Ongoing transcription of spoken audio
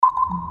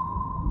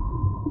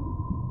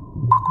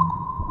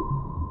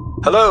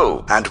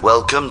Hello, and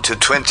welcome to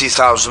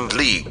 20,000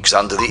 Leagues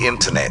Under the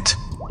Internet.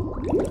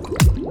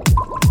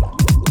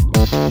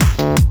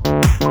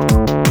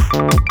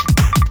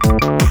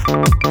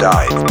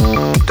 Dive.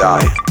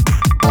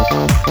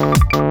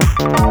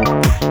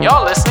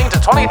 You're listening to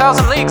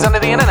 20,000 Leagues Under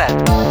the Internet,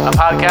 a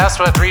podcast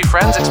where three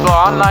friends explore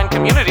online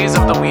communities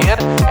of the weird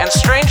and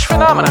strange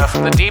phenomena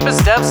from the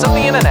deepest depths of the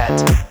internet.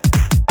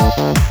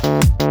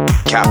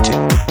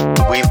 Captain,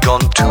 we've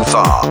gone too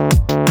far.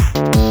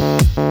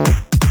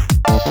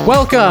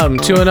 Welcome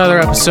to another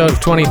episode of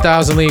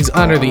 20,000 Leagues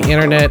Under the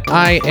Internet.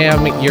 I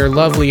am your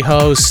lovely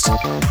host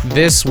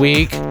this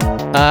week,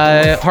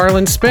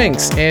 Harlan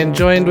Spinks, and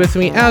joined with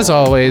me, as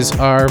always,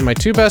 are my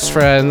two best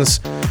friends,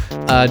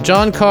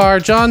 John Carr.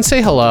 John,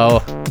 say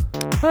hello.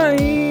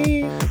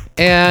 Hi.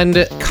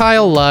 And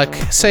Kyle Luck.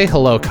 Say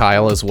hello,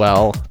 Kyle, as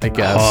well, I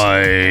guess.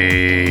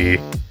 Hi.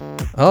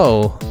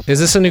 Oh, is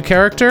this a new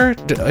character?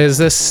 Is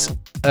this,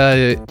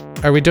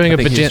 are we doing I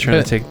think he's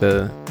trying to take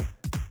the...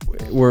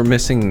 We're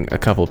missing a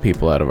couple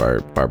people out of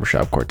our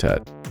barbershop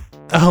quartet.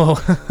 Oh.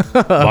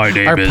 My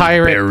name is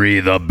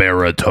Barry the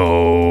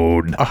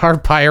Baritone. Our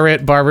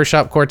pirate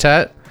barbershop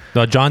quartet?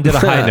 No, John did a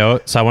high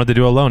note, so I wanted to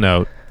do a low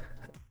note.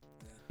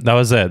 That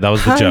was it. That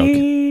was the joke.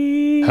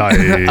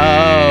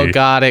 Hi. Oh,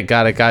 got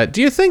it.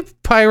 Do you think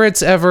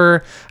pirates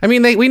ever... I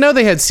mean, we know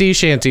they had sea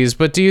shanties,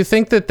 but do you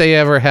think that they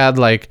ever had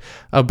like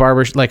a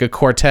a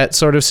quartet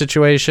sort of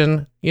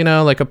situation? You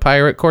know, like a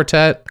pirate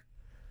quartet?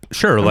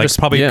 Sure, like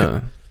probably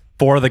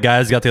four of the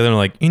guys got together and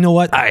like, you know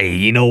what?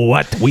 You know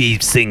what? We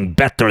sing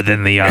better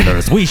than the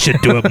others. We should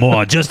do it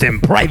more just in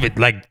private,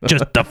 like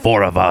just the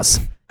four of us.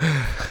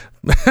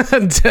 Down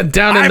in the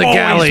galley.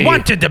 I've always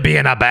wanted to be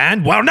in a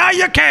band. Well, now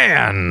you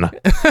can.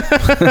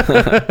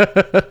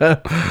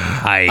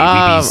 We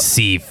be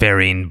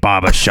seafaring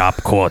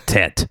barbershop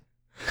quartet.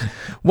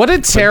 What a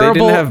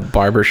terrible... But they didn't have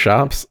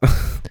barbershops.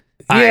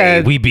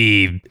 Yeah. We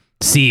be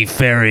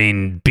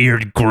seafaring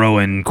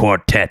beard-growing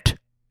quartet.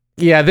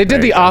 Yeah, they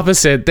did the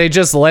opposite. They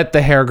just let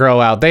the hair grow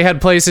out. They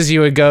had places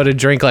you would go to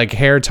drink like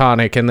hair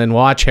tonic and then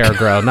watch hair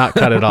grow, not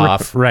cut it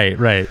off.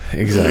 Right.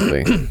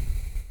 Exactly.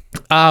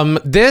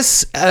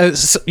 This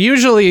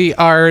usually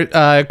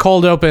our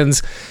cold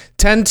opens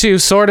tend to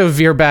sort of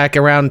veer back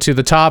around to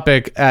the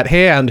topic at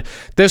hand.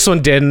 This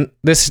one didn't.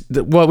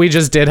 What we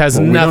just did has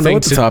nothing we don't know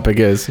what to... the topic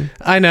is.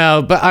 I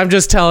know, but I'm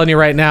just telling you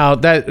right now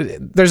that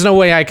there's no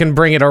way I can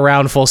bring it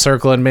around full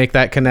circle and make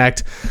that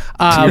connect.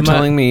 So you're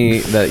telling me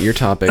that your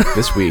topic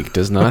this week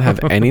does not have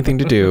anything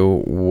to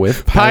do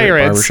with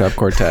pirates, barbershop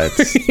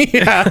quartets.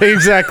 Yeah,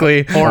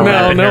 exactly.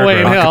 No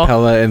way in hell.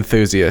 Acapella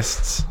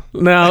enthusiasts.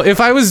 No, if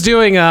I was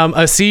doing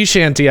a sea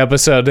shanty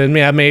episode, then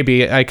yeah,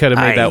 maybe I could have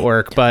made that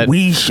work. But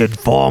we should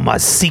form a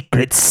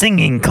secret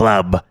singing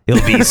club.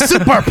 It'll be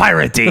super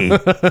piratey.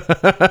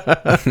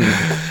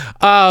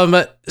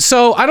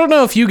 So I don't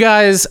know if you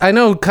guys. I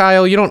know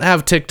Kyle, you don't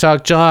have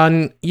TikTok.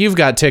 John, you've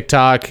got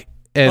TikTok,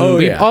 and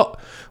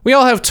we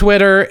all have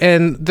Twitter.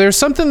 And there's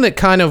something that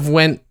kind of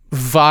went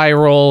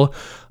viral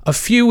a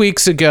few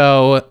weeks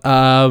ago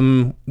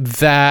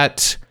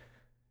that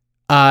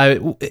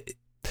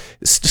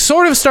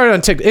sort of started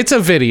on TikTok. It's a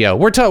video.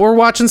 We're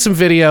watching some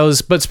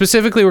videos, but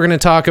specifically we're going to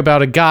talk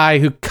about a guy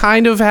who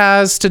kind of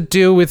has to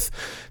do with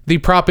the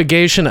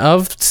propagation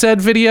of said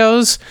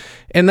videos,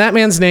 and that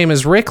man's name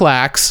is Rick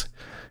Lax.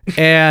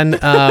 And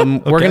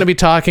we're going to be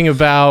talking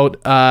about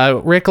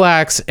Rick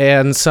Lax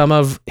and some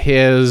of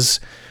his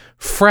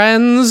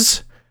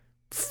friends'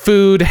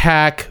 food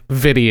hack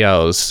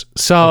videos.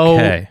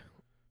 So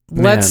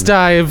let's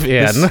dive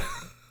in.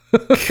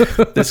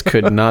 This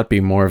could not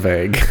be more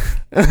vague.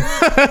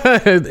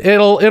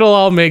 It'll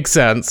all make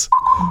sense.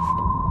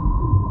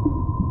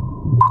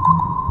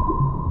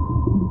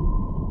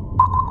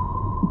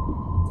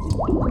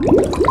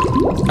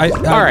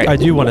 I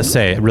do want to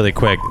say really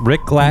quick,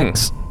 Rick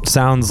Lax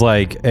sounds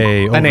like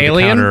an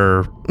alien.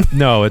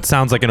 No, it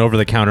sounds like an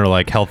over-the-counter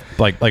like health,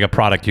 like a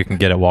product you can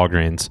get at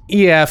Walgreens.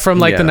 Yeah, from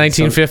the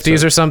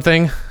 1950s or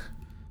something.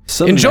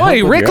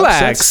 Enjoy Rick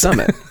Lax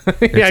Summit.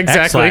 Yeah,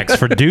 exactly. X-Lax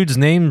for dudes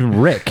named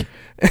Rick.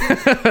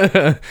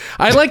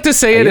 I like to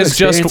say it as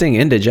just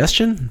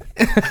indigestion.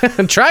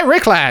 Try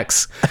Rick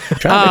Lax.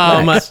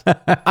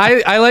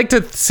 I like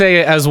to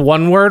say it as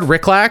one word,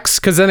 Rick Lax,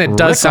 because then it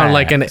does sound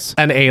like an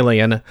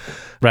alien.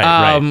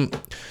 Right.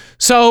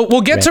 So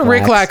we'll get to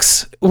Rick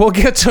Lax. We'll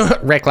get to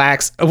Rick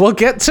Lax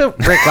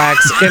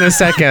in a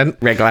second.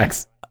 Rick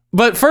Lax.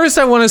 But first,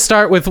 I want to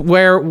start with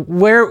where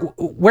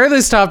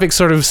this topic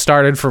sort of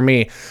started for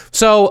me.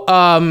 So,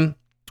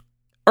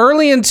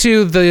 early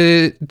into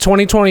the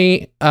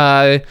 2020,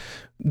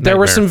 there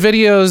were some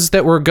videos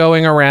that were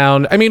going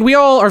around. I mean, we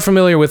all are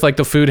familiar with like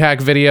the food hack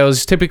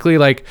videos. Typically,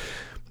 like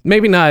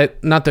maybe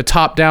not the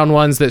top down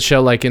ones that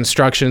show like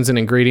instructions and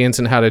ingredients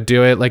and how to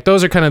do it. Like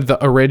those are kind of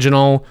the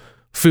original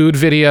food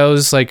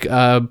videos, like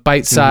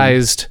bite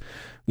sized,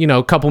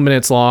 couple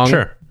minutes long.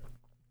 Sure.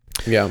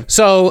 Yeah.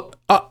 So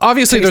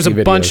obviously there's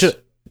a bunch of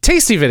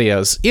tasty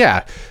videos.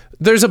 Yeah.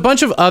 There's a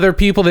bunch of other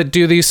people that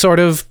do these sort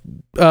of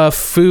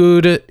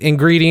food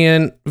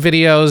ingredient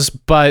videos,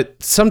 but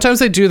sometimes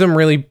they do them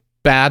really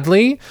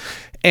badly.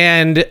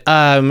 And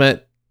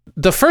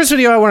the first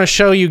video I want to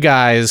show you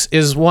guys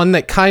is one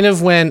that kind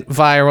of went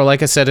viral,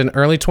 like I said, in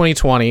early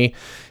 2020.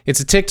 It's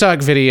a TikTok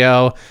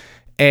video,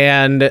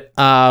 and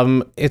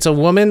it's a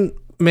woman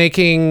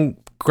making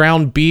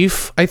ground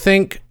beef, I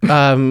think.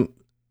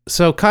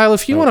 So, Kyle,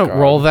 if you want to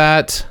roll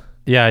that.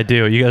 Yeah, I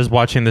do. You guys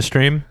watching the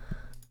stream?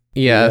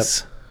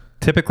 Yes. Yep.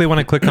 Typically, when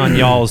I click on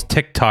y'all's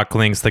TikTok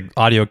links, the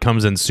audio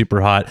comes in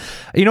super hot.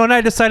 You know, and I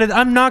decided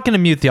I'm not going to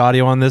mute the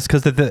audio on this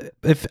because if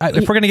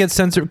we're going to get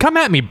censored, come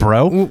at me,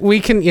 bro. We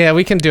can do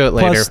it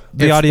later. Plus,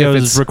 the audio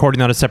is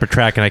recording on a separate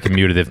track, and I can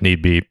mute it if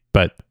need be.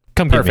 But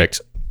come get me.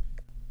 Perfect.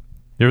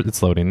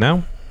 It's loading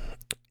now.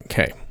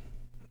 Okay.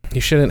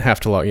 You shouldn't have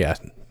to log. Yeah.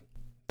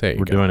 There you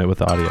We're go. doing it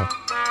with audio.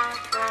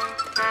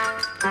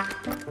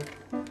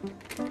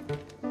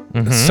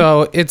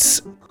 So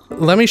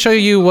let me show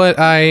you what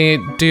I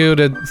do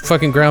to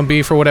fucking ground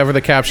beef or whatever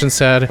the caption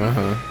said.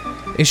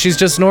 She's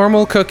just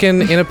normal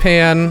cooking in a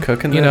pan,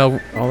 Cooking all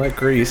that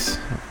grease.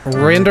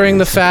 rendering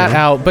the fat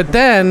out. But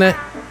then,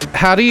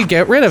 how do you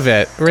get rid of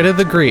it? Rid of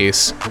the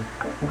grease?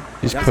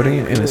 She's putting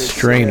it in a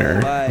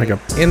strainer, like a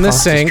In the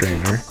pasta sink.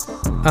 strainer,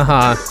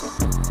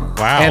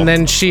 Wow. And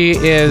then she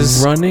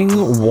is running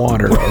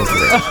water over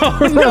it.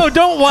 oh no!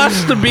 Don't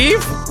wash the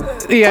beef.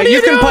 yeah. What are You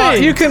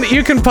you can doing?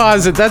 you can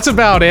pause it. That's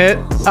about it.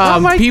 Oh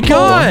my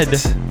god!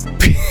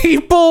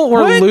 People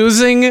were What?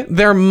 losing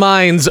their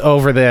minds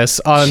over this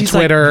on She's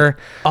like, Twitter.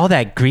 All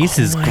that grease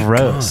is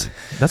gross.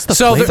 That's the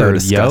So flavor, yo.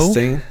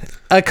 Disgusting.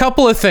 A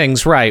couple of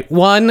things, right?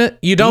 One,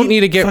 you don't need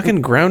to get fucking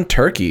ground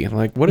turkey.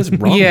 Like, what is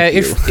wrong yeah,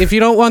 with you? if you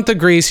don't want the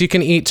grease, you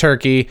can eat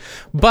turkey.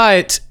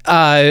 But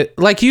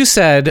like you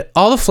said,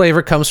 all the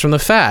flavor comes from the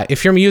fat.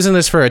 If you're using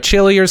this for a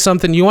chili or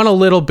something, you want a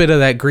little bit of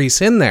that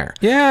grease in there.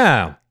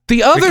 Yeah. The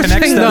It other connects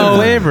thing, to the though,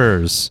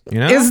 flavors. You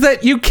know? is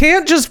that you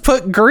can't just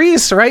put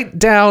grease right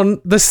down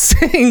the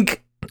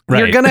sink.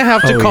 You're Right. gonna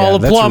have to Oh, call yeah, a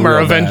that's plumber real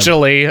bad.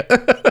 eventually.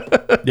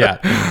 yeah.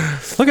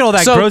 Look at all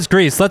that So- gross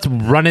grease. Let's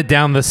run it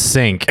down the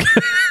sink.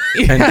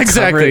 And Yeah, cover it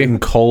exactly. in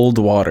cold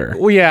water.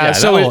 Well, yeah,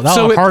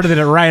 that'll harden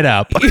it right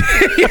up.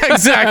 yeah,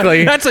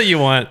 exactly. That's what you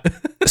want.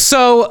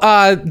 So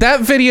that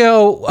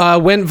video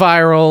went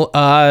viral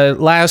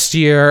last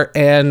year,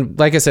 and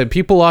like I said,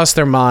 people lost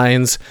their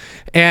minds,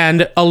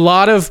 and a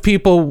lot of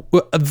people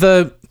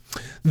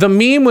the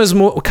meme was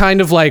kind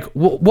of like,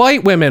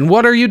 white women,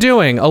 what are you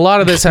doing? A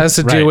lot of this has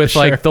to do Right, with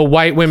sure. like the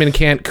white women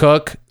can't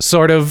cook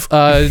sort of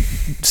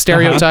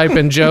stereotype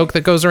and joke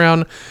that goes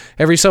around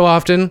every so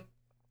often.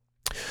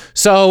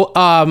 So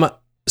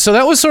so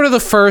that was sort of the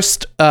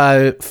first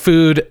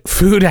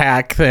food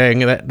hack thing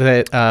that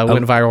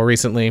went viral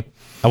recently.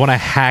 I want to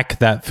hack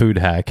that food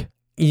hack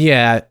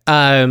Yeah. with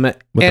a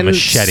and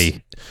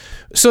machete.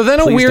 So then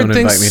Please a weird don't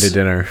thing. invite me to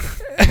dinner.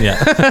 Yeah.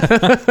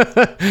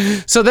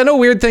 So then a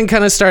weird thing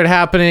kind of started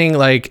happening,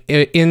 like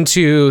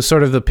into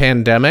sort of the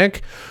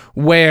pandemic,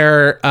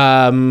 where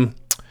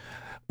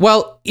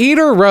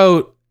Eater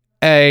wrote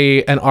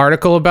an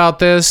article about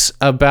this,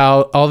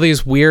 about all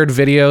these weird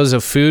videos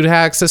of food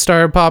hacks that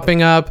started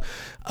popping up,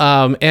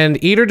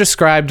 and Eater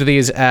described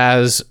these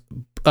as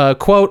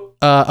quote,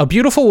 a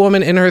beautiful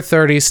woman in her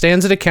 30s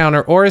stands at a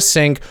counter or a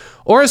sink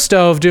or a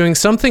stove doing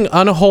something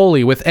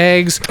unholy with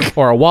eggs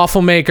or a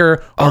waffle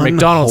maker or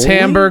McDonald's Unholy?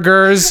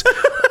 hamburgers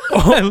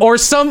or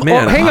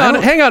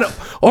hang on,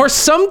 or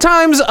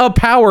sometimes a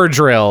power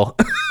drill.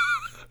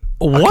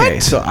 What? Okay,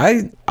 so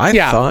I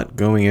Yeah. thought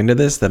going into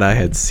this that I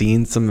had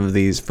seen some of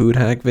these food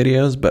hack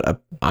videos,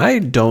 but I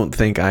don't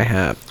think I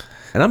have.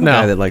 And I'm a No.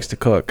 guy that likes to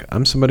cook.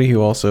 I'm somebody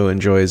who also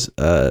enjoys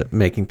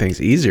making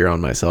things easier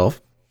on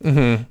myself.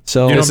 Mm-hmm.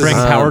 So You don't bring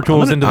power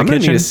tools into the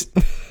kitchen?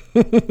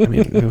 I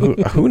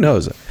mean, who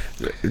knows?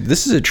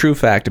 This is a true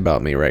fact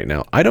about me right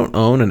now. I don't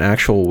own an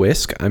actual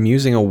whisk. I'm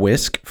using a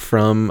whisk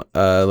from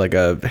like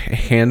a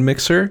hand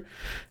mixer.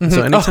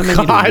 So anytime I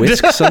God. need to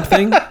whisk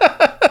something,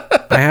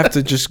 I have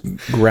to just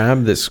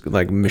grab this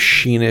like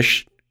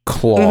machinish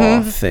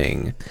claw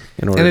thing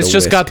in order. And it's to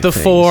just whisk got the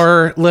things.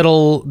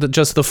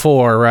 just the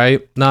four,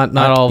 right? Not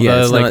all Yeah,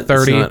 the like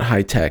 30. It's not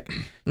high tech.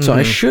 So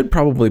I should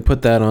probably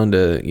put that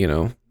onto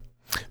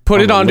Put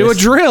on it the onto list.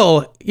 a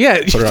drill. Yeah.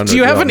 Put it onto Do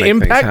you a have drill an and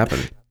make things impact?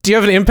 happen. Do you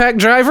have an impact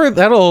driver?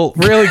 That'll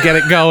really get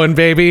it going,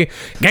 baby.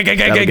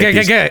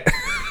 get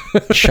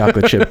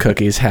chocolate chip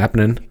cookies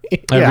happening.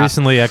 I Yeah.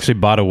 recently actually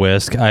bought a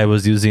whisk. I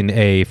was using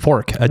a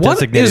fork, a What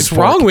designated is fork.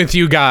 wrong with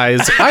you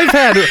guys? I've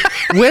had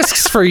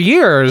whisks for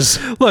years,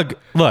 Look.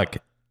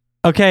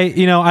 Okay,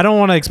 I don't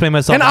want to explain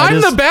myself. and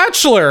I'm the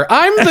bachelor.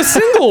 I'm the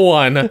single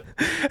one.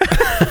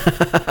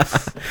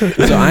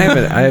 So I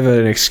have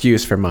an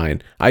excuse for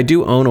mine. I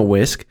do own a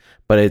whisk,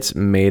 but it's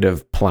made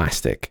of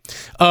plastic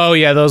Oh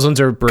yeah, those ones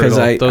are brutal. because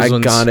I Those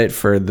ones, got it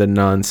for the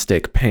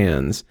non-stick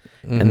pans,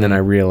 and then I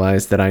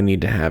realized that I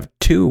need to have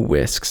two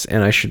whisks,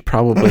 and I should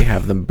probably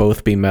have them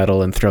both be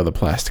metal and throw the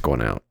plastic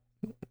one out.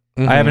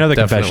 I have another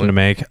confession to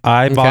make.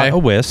 I bought Okay. a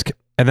whisk,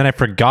 and then I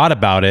forgot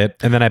about it,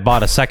 and then I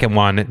bought a second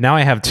one. Now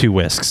I have two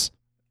whisks.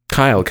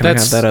 Kyle, can I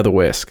have that other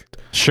whisk?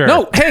 Sure.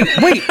 No, hey,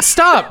 wait,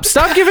 stop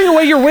giving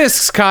away your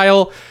whisks,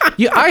 Kyle.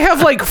 I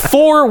have like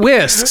 4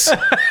 whisks.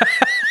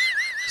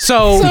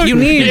 So you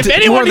need if more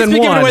anyone needs than to be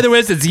giving one. away the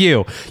whisk, it's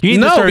you. You need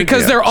to No, start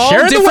because they're all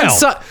sharing the different.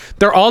 wealth.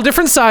 They're all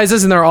different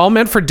sizes, and they're all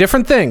meant for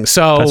different things.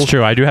 So That's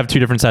true. I do have 2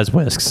 different sized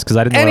whisks because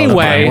I didn't know Anyway,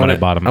 what I was buying when I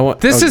bought them.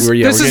 This is-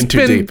 we're this has getting too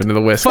been deep into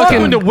the whisk. fucking-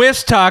 Welcome to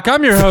Whisk Talk.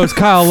 I'm your host,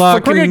 Kyle Luck.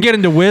 We're Fucking- gonna get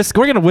into whisk.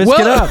 We're gonna whisk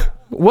it up.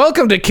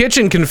 Welcome to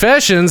Kitchen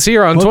Confessions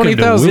here on Welcome to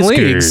 20,000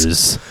 Leagues.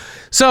 Whiskers.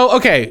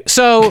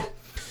 So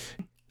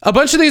a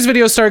bunch of these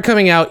videos started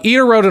coming out.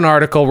 Ida wrote an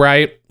article,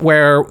 right,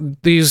 where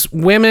these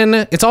women,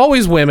 it's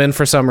always women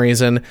for some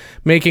reason,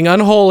 making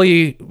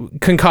unholy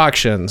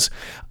concoctions.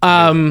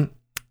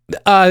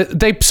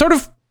 They sort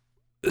of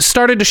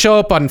started to show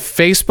up on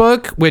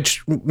Facebook,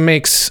 which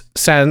makes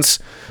sense,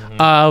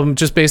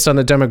 just based on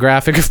the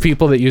demographic of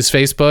people that use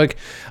Facebook.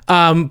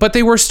 But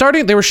they were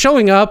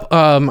showing up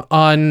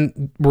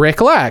on Rick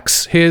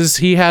Lax.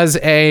 He has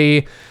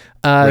a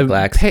Rick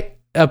Lax.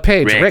 a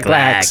page. Rick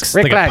Lax.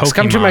 Rick Like a Lax.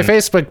 Come to my Pokemon.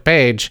 Facebook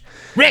page.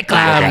 Rick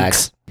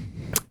Lax.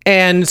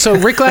 And so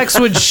Rick Lax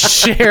would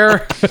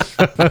share.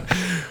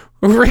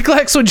 Rick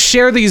Lax would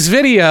share these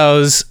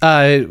videos,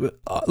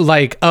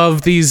 like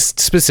of these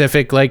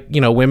specific, like,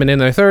 you know, women in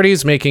their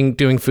 30s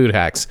doing food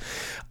hacks.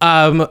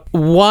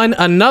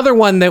 Another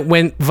one that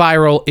went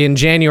viral in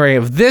January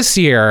of this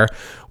year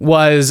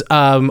was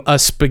a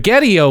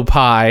SpaghettiO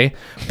pie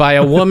by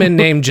a woman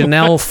named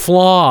Janelle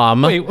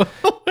Flom. Wait,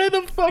 where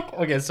the fuck?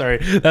 Okay, sorry.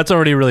 That's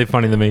already really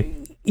funny to me.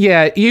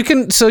 Yeah, you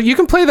can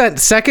play that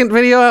second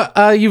video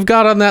you've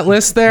got on that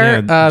list there.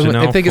 Yeah,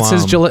 Janelle I think it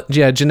says Flom.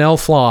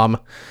 Janelle Flom.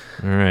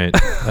 All right.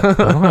 I don't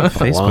have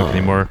Facebook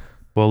anymore.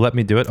 Well, let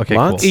me do it. Okay,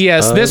 Lots? cool.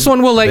 Yes, this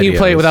one will let you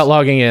play it videos. without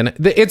logging in.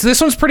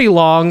 This one's pretty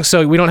long,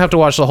 so we don't have to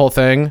watch the whole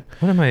thing.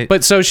 What am I?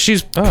 But so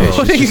she's Oh.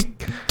 putting.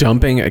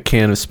 Dumping a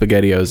can of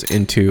SpaghettiOs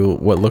into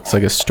what looks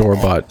like a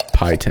store-bought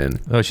pie tin.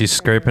 Oh, she's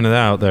scraping it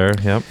out there.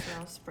 Yep.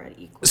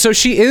 So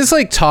she is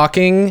like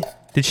talking.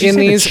 Did she in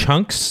say these? the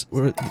chunks?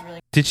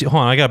 Did she?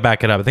 Hold on, I gotta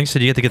back it up. I think she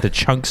said you have to get the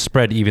chunks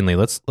spread evenly.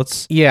 Let's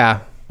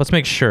Yeah.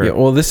 make sure. Yeah,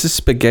 well, this is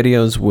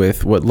SpaghettiOs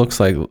with what looks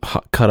like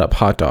cut up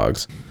hot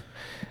dogs,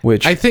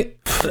 which I think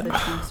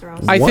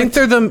What?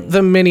 they're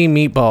the mini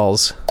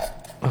meatballs.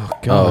 Oh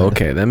god. Oh,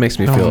 okay, that makes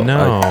me Oh, feel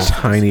no. a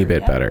tiny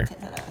bit better.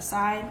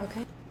 Aside.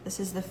 Okay. This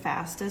is the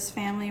fastest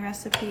family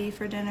recipe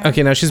for dinner.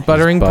 Okay, now she's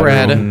buttering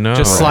buttering- bread, Oh, no.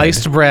 just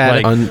sliced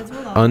bread. Like-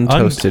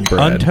 Untoasted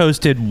bread.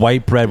 Untoasted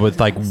white bread with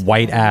like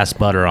white ass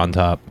butter on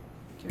top.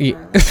 Yeah.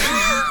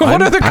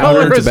 What other I color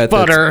wanted to is bet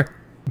that's butter?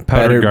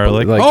 Powdered Better,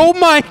 garlic. like, oh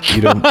my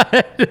you don't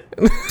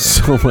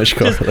so much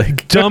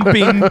garlic.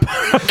 dumping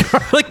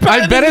garlic.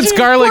 I bet it's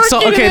garlic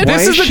salt. Okay,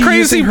 this is the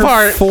crazy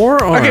part.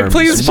 Forearms. Okay,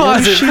 please What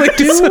pause is it.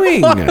 she Please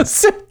doing?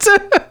 pause it.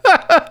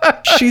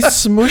 She's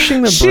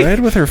smushing the bread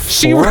with her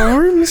she-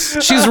 forearms.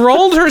 She's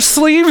rolled her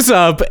sleeves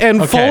up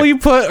and fully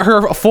put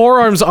her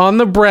forearms on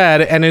the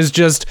bread and is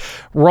just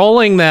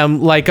rolling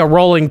them like a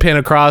rolling pin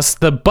across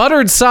the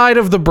buttered side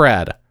of the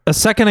bread. A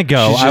second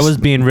ago, She's I just was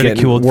being getting-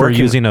 ridiculed for working-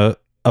 using a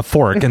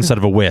fork instead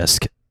of a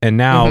whisk. And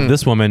now Mm-hmm.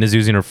 this woman is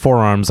using her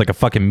forearms like a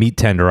fucking meat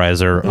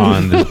tenderizer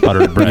on this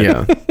buttered bread.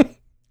 Yeah.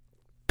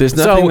 There's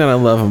So- nothing that I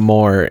love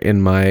more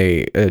in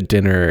my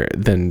dinner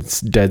than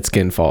dead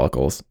skin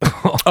follicles.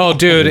 Oh,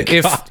 dude,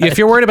 if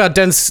you're worried about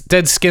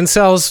dead skin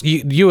cells,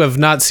 you have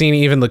not seen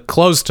even the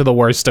close to the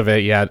worst of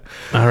it yet.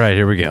 All right,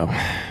 here we go.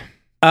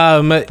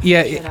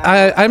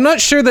 Yeah, I'm not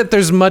sure that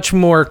there's much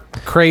more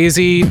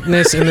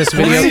craziness in this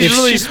video.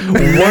 If she-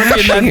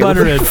 Working that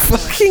butter in.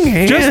 Fucking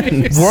hands.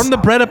 Just warm the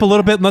bread up a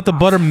little bit and let the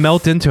butter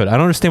melt into it. I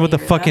don't understand what the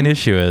fucking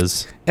issue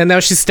is. and now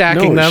she's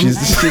stacking No, them she's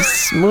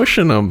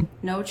smushing them.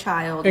 No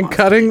child and wants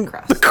cutting to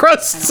eat the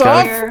crusts And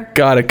off. here,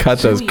 Gotta cut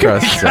those 2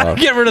 crusts years. off.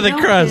 Get rid of the no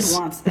crust. kid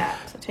wants that,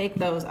 so take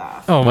those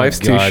off. Oh my Life's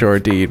god. too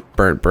short to eat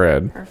burnt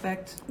bread.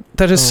 Perfect.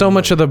 That is so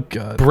much of the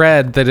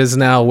bread that is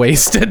now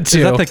wasted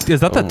too.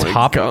 Is that the Oh my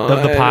top of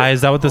the God. pie?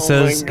 Is that what this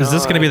Oh my is? Is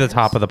this going to be the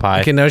top of the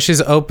pie? Okay, now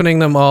she's opening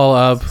them all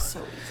up. So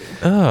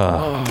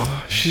easy.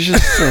 She's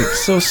just like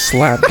so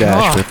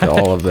slapdash with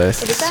all of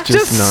this. It's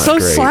just not so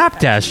great.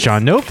 slapdash,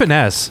 John. No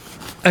finesse.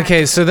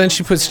 Okay, so then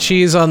she puts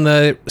cheese on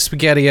the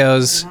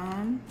SpaghettiOs.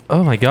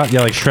 Oh my god.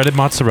 Yeah, like shredded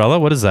mozzarella.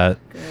 What is that?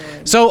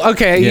 So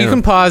okay, you Yeah.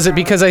 can pause it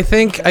because I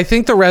think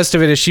the rest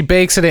of it is she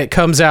bakes it. It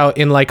comes out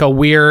in like a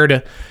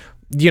weird,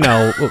 you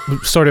know,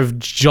 sort of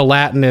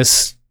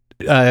gelatinous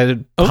pie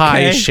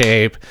Okay.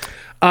 shape.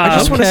 I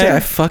just want to Okay. say I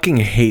fucking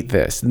hate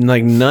this.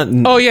 Like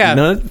none. Oh,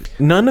 yeah.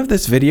 None of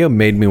this video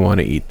made me want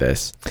to eat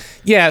this.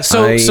 Yeah,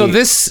 so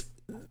this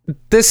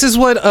is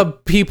what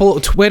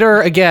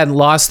Twitter again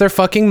lost their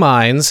fucking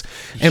minds,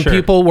 and Sure.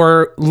 people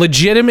were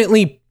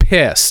legitimately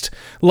pissed,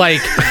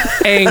 like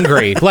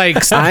angry,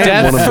 like I am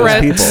death one of those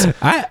threats. people.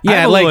 I'm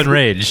Yeah, a little like-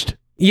 enraged.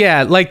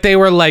 Yeah, like they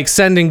were like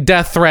sending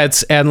death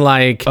threats and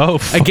like Oh,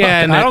 fuck.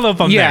 again. I don't know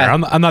if I'm yeah,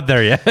 there. I'm not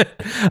there yet.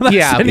 I'm not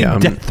Yeah. sending Yeah, I'm-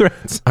 death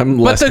threats. I'm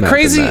But less the mad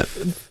crazy, than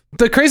that.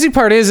 the crazy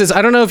part is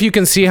I don't know if you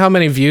can see how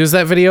many views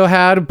that video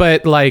had,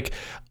 but like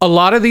a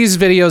lot of these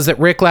videos that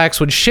Rick Lax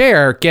would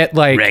share get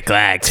like Rick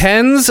Lax.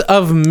 tens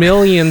of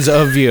millions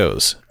of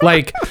views.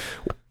 Like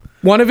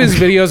one of his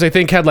videos, I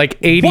think, had like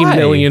 80 Why?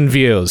 million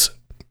views.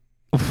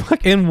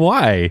 And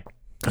why?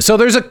 So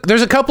there's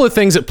a couple of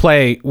things at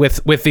play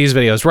with these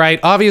videos, right?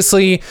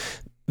 Obviously,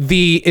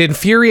 the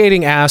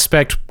infuriating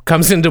aspect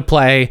comes into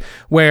play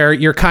where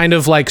you're kind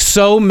of like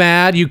so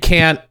mad you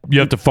can't. You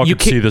have to fucking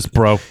can't- see this,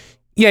 bro.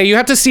 Yeah, you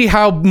have to see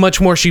how much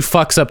more she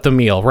fucks up the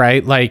meal,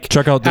 right? Like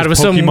Check out this out of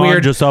Pokemon some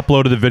weird. just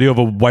uploaded the video of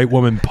a white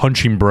woman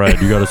punching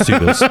bread. You got to see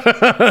this.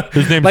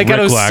 His name's Like, out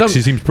Rick of Lax. some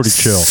He seems pretty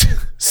chill.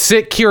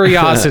 Sick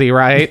curiosity,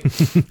 right?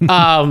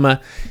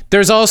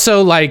 There's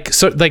also like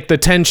the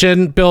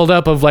tension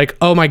buildup of like,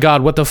 oh my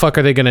god, what the fuck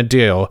are they gonna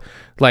do?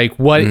 Like,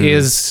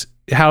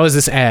 how does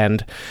this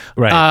end?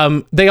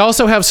 Right. They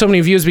also have so many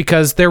views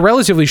because they're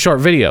relatively short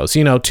videos,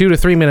 2 to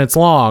 3 minutes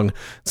long.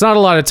 It's not a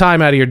lot of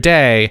time out of your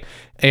day,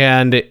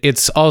 and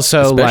it's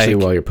also Especially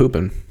like, while you're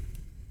pooping.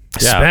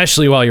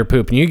 especially while you're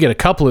pooping, you get a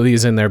couple of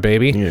these in there,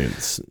 baby. Yeah,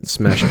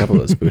 smash a couple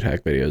of those boot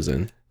hack videos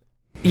in.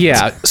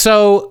 Yeah.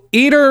 So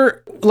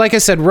Eater, like I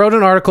said, wrote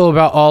an article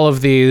about all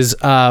of these,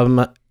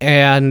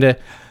 and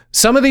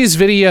some of these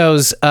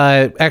videos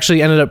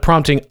actually ended up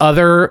prompting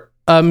other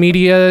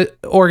media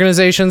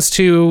organizations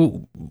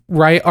to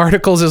write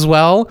articles as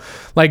well.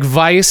 Like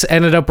Vice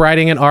ended up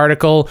writing an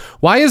article,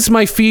 "Why is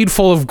my feed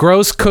full of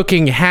gross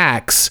cooking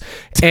hacks?"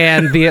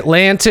 And The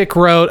Atlantic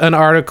wrote an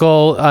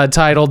article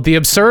titled "The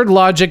Absurd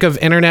Logic of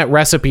Internet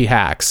Recipe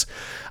Hacks."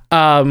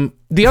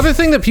 The other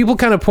thing that people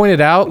kind of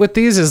pointed out with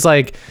these is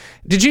like,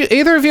 did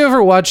either of you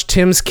ever watch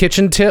Tim's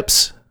Kitchen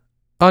Tips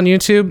on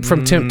YouTube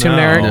from Tim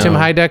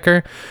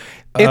Heidecker?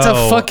 It's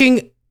a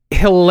fucking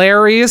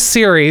hilarious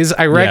series.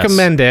 I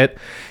recommend it.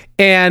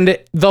 And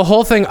the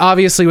whole thing,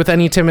 obviously, with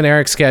any Tim and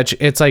Eric sketch,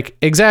 it's like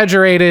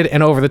exaggerated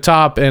and over the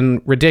top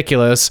and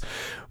ridiculous.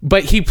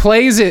 But he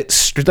plays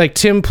it like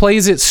Tim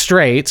plays it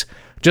straight,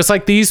 just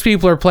like these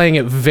people are playing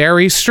it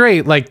very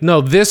straight. Like,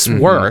 no, this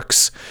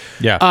works.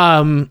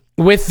 Yeah.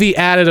 With the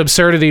added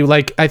absurdity,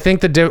 like I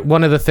think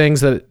one of the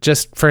things that,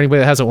 just for anybody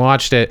that hasn't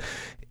watched it,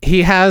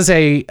 he has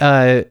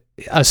a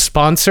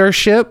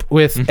sponsorship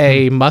with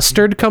a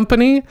mustard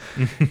company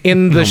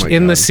in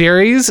the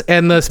series,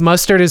 and the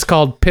mustard is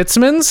called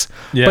Pitsman's,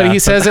 but he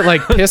says it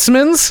like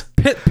Pissman's.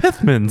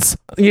 Pithmans.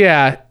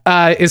 Yeah,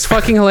 is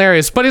fucking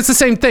hilarious. But it's the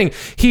same thing.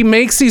 He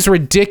makes these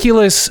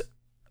ridiculous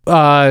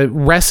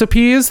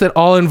recipes that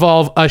all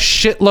involve a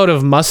shitload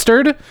of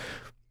mustard.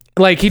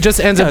 Like he just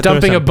ends up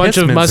dumping a bunch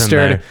of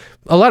mustard,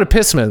 a lot of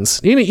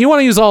Pissman's. You want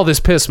to use all this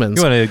Pissman's.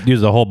 You want to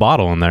use the whole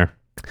bottle in there.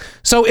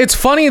 So it's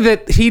funny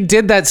that he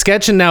did that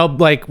sketch and now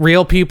like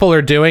real people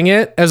are doing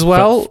it as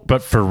well.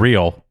 But for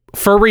real.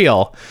 For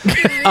real.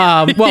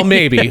 Well,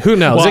 maybe. Who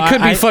knows? Well, it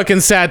could be fucking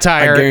I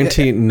satire.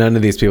 guarantee none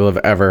of these people have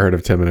ever heard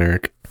of Tim and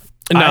Eric.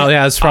 No,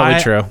 yeah, that's probably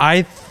true.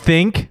 I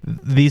think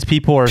these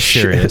people are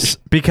serious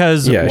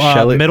because Yeah,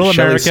 Middle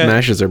Shelley America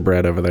smashes her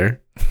bread over there.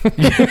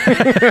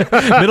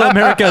 Middle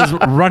America is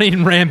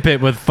running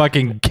rampant with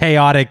fucking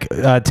chaotic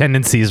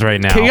tendencies right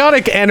now.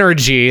 Chaotic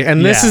energy,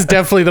 and this Yeah. is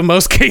definitely the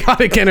most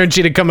chaotic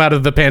energy to come out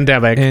of the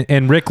pandemic.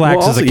 And Rick Lax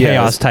Well, is a also, yeah,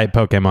 chaos type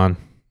Pokemon.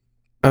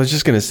 I was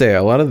just gonna say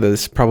a lot of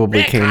this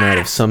probably came out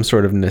of some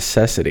sort of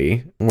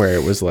necessity where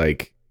it was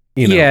like,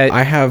 Yeah.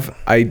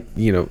 I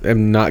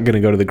am not gonna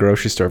go to the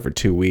grocery store for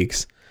 2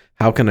 weeks.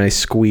 How can I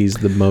squeeze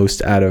the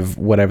most out of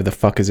whatever the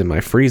fuck is in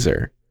my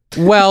freezer?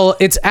 Well,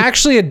 it's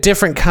actually a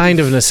different kind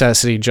of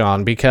necessity,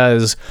 John,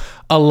 because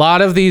a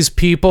lot of these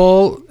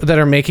people that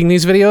are making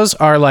these videos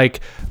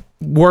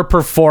were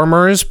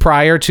performers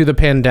prior to the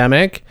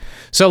pandemic.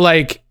 So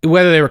like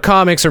whether they were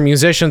comics or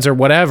musicians or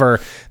whatever,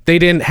 they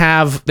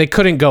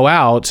couldn't go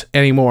out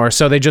anymore.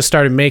 So they just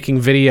started making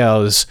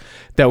videos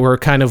that were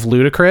kind of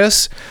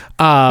ludicrous.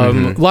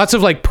 Lots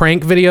of like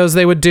prank videos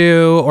they would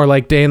do, or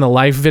like day in the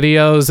life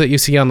videos that you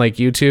see on like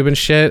YouTube and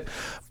shit.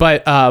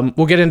 But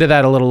we'll get into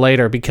that a little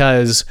later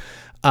because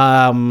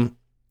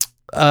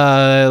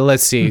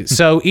let's see.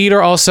 So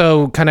Eater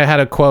also kind of had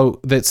a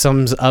quote that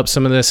sums up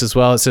some of this as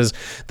well. It says,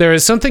 "There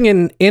is something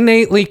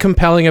innately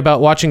compelling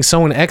about watching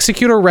someone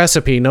execute a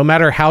recipe, no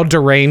matter how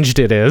deranged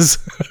it is."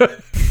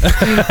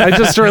 I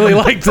just really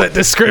liked that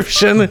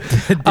description. It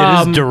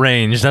is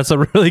deranged. That's a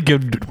really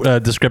good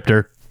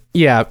descriptor.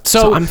 Yeah.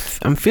 So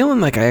I'm feeling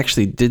like I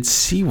actually did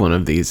see one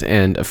of these,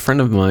 and a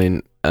friend of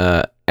mine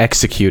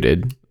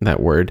executed that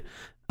word,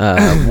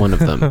 one of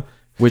them,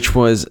 which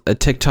was a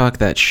TikTok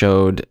that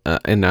showed,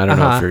 and I don't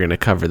know if you're going to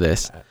cover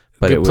this,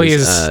 but it was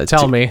please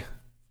tell me.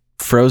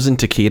 Frozen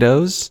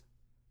taquitos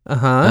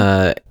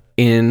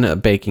in a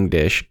baking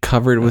dish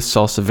covered with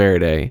salsa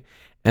verde,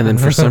 and then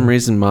for some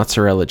reason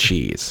mozzarella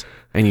cheese,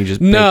 and you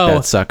just baked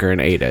that sucker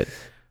and ate it.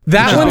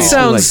 That one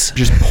sounds like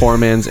just poor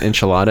man's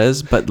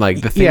enchiladas, but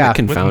like the thing that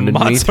confounded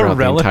me throughout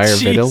the entire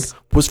video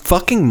was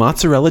fucking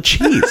mozzarella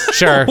cheese.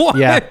 Sure.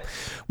 Yeah.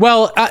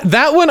 Well,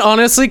 that one,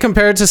 honestly,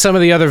 compared to some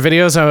of the other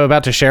videos I'm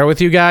about to share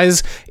with you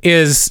guys,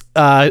 is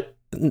the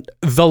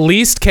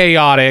least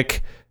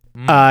chaotic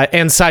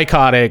and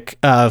psychotic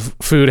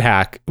food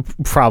hack,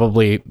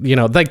 probably,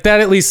 like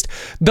that. At least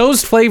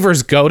those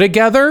flavors go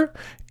together,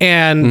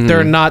 and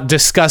they're not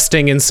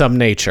disgusting in some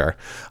nature.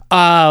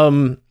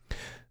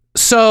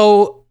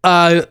 So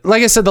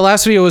like I said, the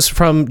last video was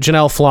from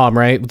Janelle Flom,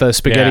 right? The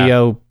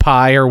Spaghetti-O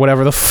pie or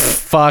whatever the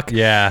fuck.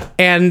 Yeah.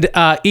 And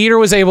Eater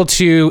was able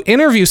to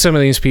interview some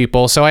of these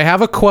people. So I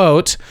have a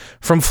quote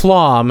from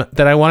Flom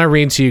that I want to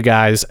read to you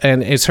guys,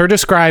 and it's her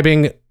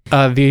describing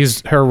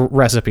her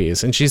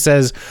recipes. And she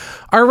says,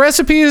 "Our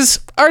recipes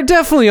are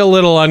definitely a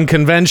little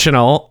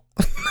unconventional.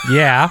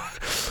 Yeah.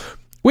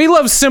 We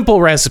love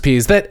simple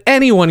recipes that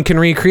anyone can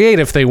recreate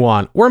if they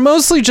want. We're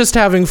mostly just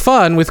having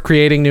fun with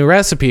creating new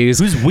recipes."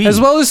 Who's we?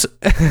 As well as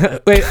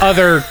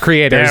other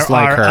creators There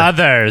like are her.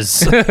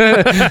 others.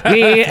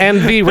 Me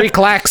and the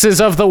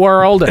Reclaxes of the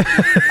world.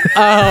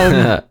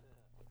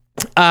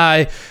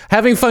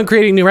 Having fun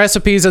creating new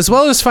recipes, as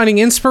well as finding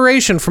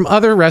inspiration from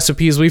other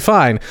recipes we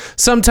find.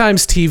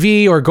 Sometimes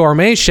TV or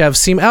gourmet chefs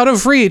seem out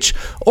of reach,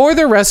 or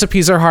their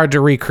recipes are hard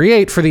to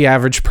recreate for the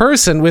average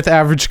person with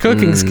average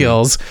cooking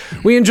skills.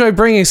 We enjoy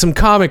bringing some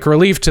comic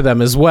relief to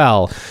them as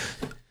well.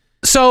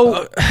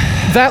 So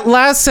that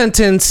last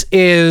sentence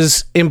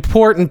is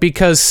important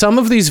because some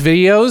of these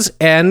videos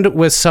end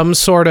with some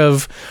sort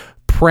of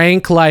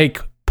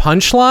prank-like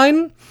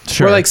punchline.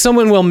 Sure. Where like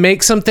someone will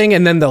make something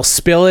and then they'll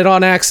spill it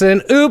on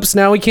accident. Oops,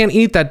 now we can't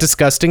eat that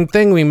disgusting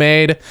thing we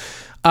made.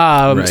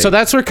 So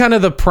that's where kind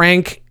of the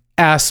prank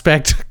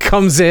aspect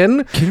comes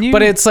in.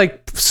 But it's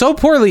like so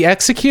poorly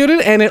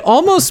executed, and it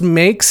almost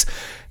makes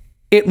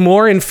it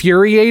more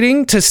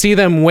infuriating to see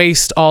them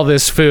waste all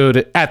this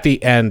food at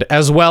the end,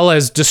 as well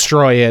as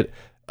destroy it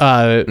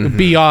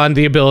beyond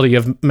the ability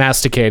of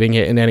masticating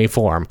it in any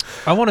form.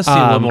 I want to see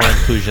a little more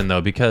inclusion,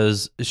 though,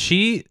 because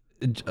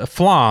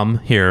Flom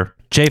here,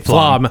 J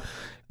Flom.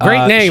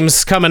 Great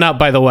names coming up,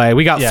 by the way.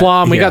 We got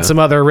Flom. We got some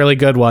other really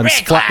good ones.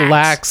 Rick J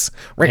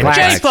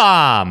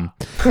Flom.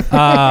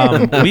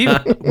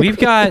 We've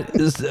got.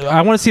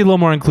 I want to see a little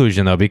more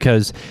inclusion, though,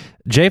 because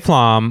J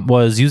Flom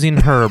was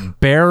using her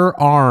bare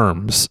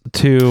arms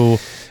to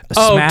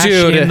smash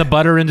in the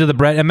butter into the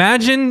bread.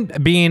 Imagine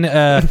being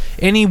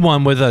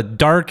anyone with a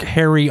dark,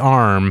 hairy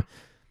arm,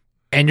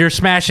 and you're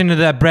smashing into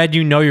that bread.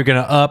 You know you're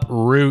going to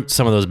uproot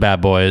some of those bad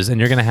boys, and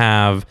you're going to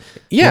have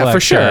for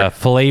sure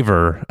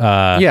flavor.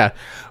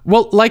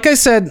 Well, like I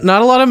said,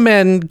 not a lot of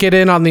men get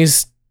in on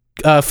these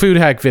food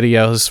hack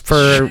videos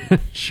for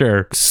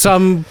sure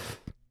some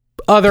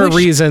other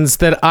reasons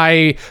that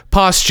I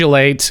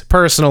postulate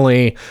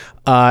personally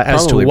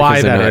as to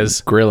why that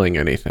is. Grilling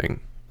anything.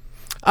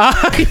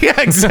 Yeah,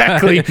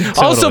 exactly. Totally.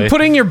 Also,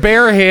 putting your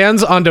bare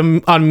hands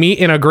on meat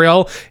in a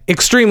grill,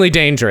 extremely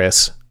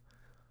dangerous.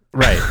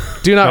 Right.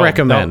 Do not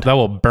recommend. That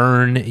will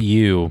burn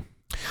you.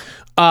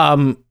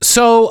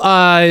 So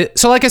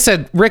like I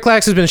said, Rick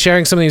Lax has been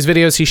sharing some of these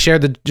videos. He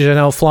shared the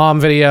Janelle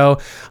Flom video.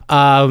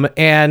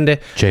 And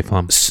J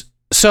Flom.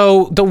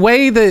 So the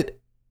way that,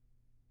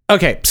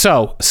 okay,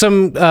 so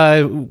some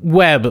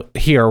web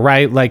here,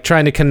 right? Like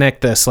trying to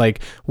connect this,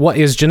 like what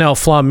is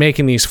Janelle Flom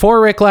making these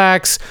for Rick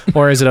Lax,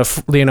 or is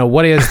it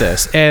what is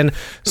this? And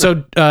so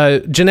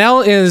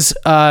Janelle is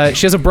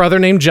she has a brother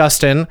named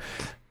Justin,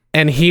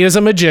 and he is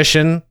a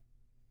magician.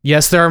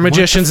 Yes, there are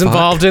magicians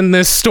involved in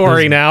this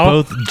story now.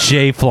 Both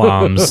J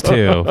Floms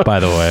too,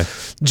 by the way.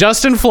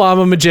 Justin Flom,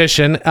 a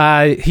magician.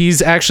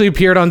 He's actually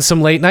appeared on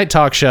some late night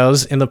talk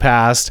shows in the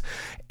past,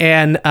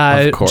 and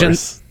Of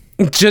course.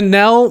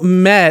 Janelle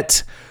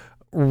met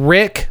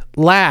Rick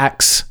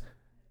Lax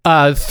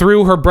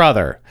through her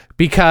brother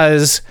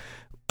because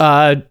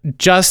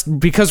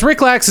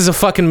Rick Lax is a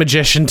fucking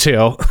magician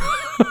too.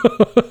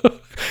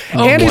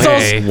 And he's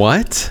also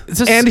What?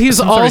 And he's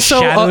some sort of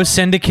also shadow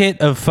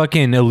syndicate of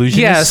fucking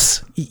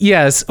illusionists.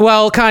 Yes.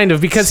 Well, kind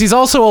of, because he's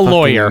also a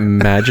lawyer.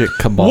 Magic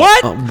cabal.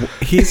 What?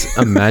 He's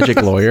a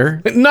magic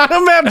lawyer. Not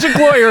a magic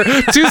lawyer.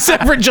 Two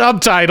separate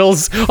job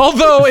titles.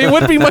 Although it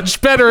would be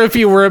much better if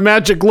you were a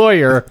magic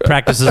lawyer.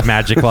 Practices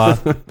magic law.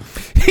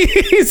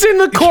 He's in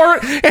the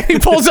court and he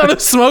pulls out a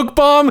smoke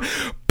bomb.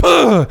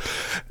 Fucking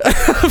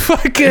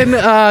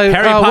Harry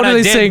Potter what do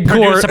they did say?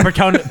 produce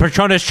Court. a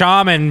Patronus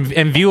charm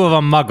in view of a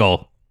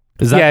muggle.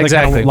 Is that the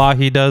kind of law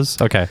he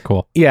does? Okay,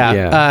 cool.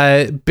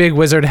 Yeah. Big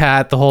wizard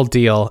hat, the whole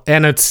deal,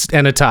 and a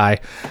tie.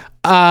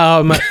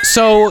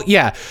 So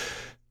yeah.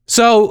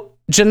 So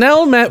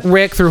Janelle met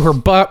Rick through her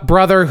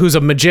brother, who's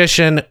a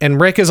magician, and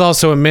Rick is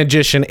also a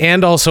magician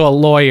and also a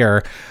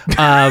lawyer.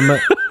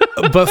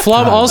 But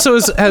Flom also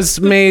has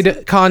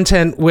made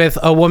content with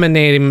a woman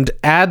named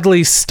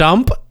Adley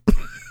Stump.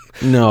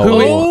 No.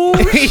 Who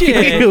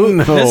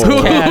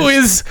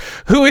is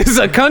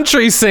a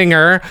country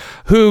singer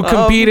who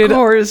competed Of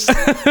course.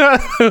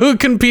 who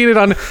competed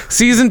on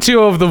season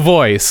 2 of The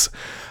Voice.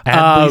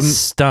 Adley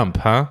Stump,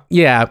 huh?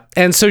 Yeah,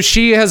 and so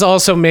she has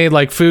also made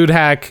like food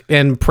hack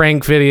and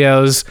prank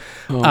videos.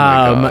 Oh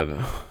my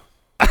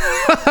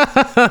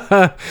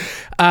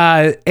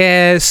God.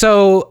 And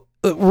so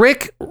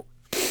Rick,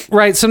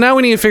 right? So now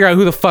we need to figure out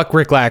who the fuck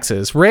Rick Lax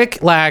is.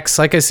 Rick Lax,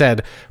 like I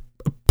said,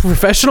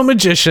 professional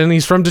magician.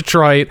 He's from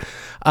Detroit.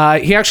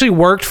 He actually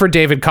worked for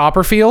David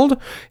Copperfield,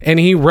 and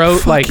he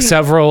wrote like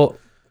several.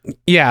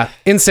 Yeah,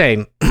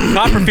 insane.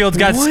 Copperfield's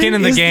got skin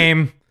in the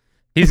game.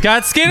 He's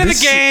got skin in the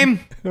game.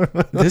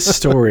 This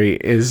story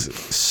is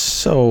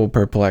so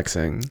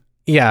perplexing.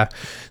 Yeah.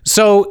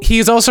 So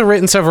he's also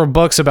written several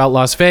books about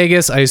Las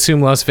Vegas. I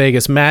assume Las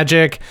Vegas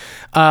magic.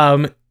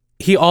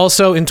 He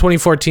also in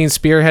 2014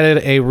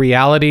 spearheaded a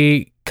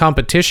reality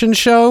competition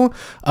show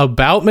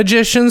about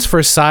magicians for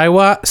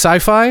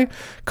sci-fi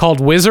called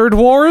Wizard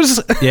Wars.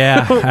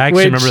 Yeah, I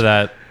actually remember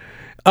that.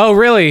 Oh,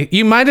 really?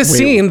 You might have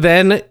seen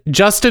then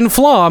Justin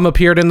Flom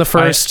appeared in the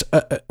first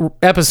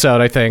episode,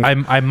 I think.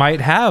 I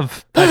might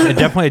have. I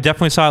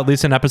definitely saw at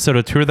least an episode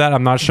or two of that.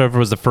 I'm not sure if it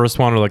was the first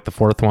one or like the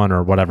fourth one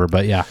or whatever,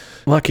 but yeah.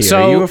 Lucky,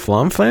 So- are you a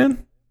Flom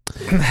fan?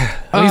 He's a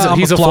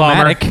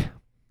flommer. Flommatic.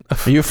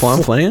 Are you a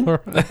Flom fan?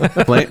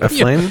 A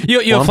flame?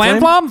 You a flam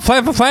flom?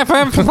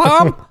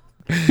 Flom?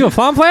 You a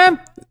flom flam?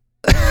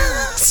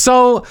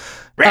 So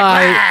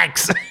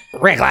Relax.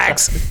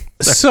 relax.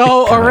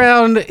 So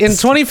around in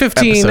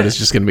 2015, Episode is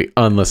just going to be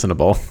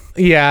unlistenable.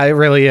 yeah, it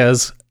really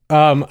is.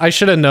 I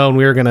should have known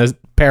we were gonna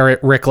parrot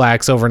Rick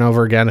Lax over and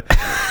over again.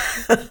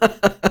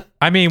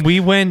 I mean,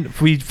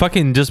 we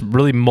fucking just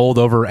really mulled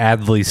over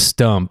Adley's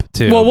stump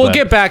too. Well, we'll but-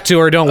 get back to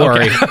her. Don't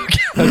worry.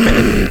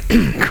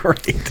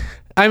 Great.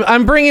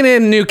 I'm bringing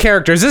in new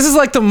characters. This is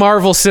like the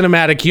Marvel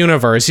Cinematic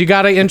Universe. You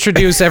got to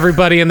introduce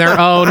everybody in their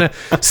own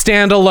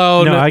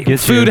standalone No, I get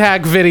food you.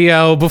 hack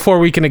video before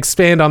we can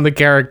expand on the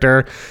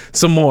character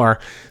some more.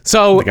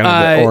 So Kind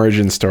of the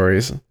origin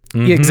stories.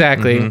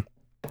 exactly.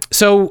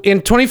 So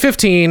in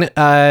 2015,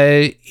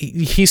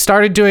 he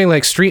started doing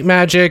like street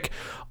magic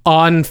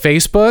on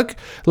Facebook,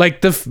 like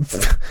the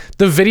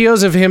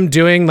videos of him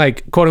doing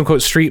like quote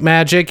unquote street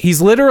magic.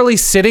 He's literally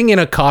sitting in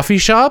a coffee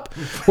shop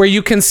where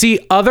you can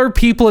see other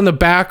people in the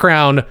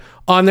background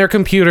on their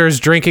computers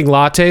drinking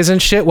lattes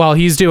and shit while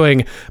he's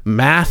doing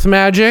math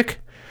magic.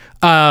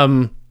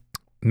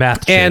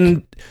 Math chick.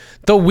 And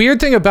the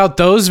weird thing about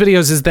those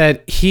videos is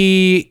that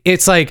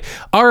it's like,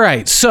 all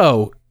right,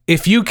 so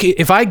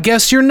if I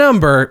guess your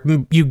number,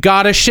 you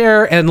gotta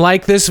share and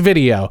like this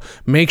video.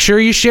 Make sure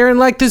you share and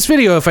like this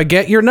video if I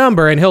get your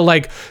number. And he'll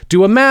like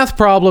do a math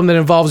problem that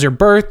involves your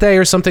birthday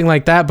or something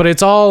like that. But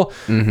it's all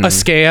a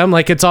scam.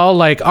 Like it's all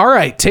like, all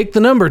right, take the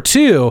number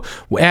 2,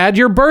 add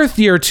your birth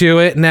year to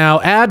it.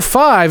 Now add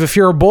 5 if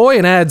you're a boy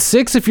and add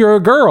 6 if you're a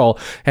girl.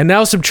 And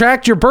now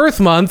subtract your birth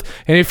month.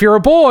 And if you're a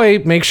boy,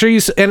 make sure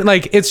and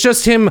like it's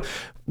just him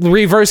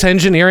reverse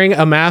engineering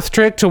a math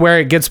trick to where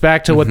it gets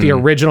back to what the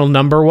original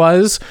number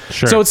was.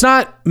 Sure. So it's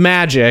not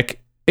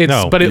magic.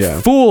 But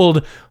it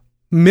fooled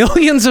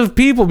millions of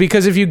people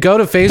because if you go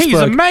to he's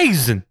Facebook,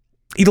 amazing.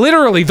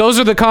 literally those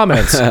are the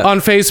comments on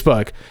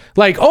Facebook.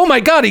 Like, oh my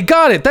God, he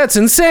got it. That's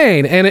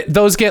insane. And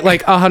those get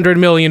like 100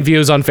 million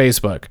views on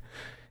Facebook.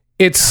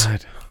 It's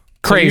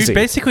crazy. So you're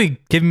basically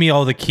giving me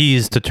all the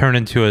keys to turn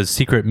into a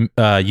secret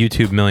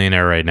YouTube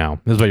millionaire right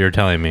now. Is what you're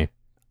telling me.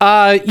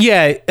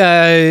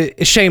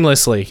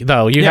 Shamelessly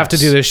though. You have to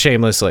Yes. do this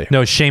shamelessly.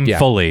 No,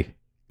 shamefully.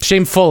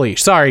 Shamefully.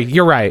 Sorry,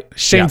 you're right.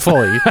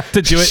 Shamefully.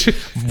 To do it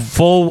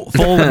fully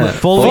Full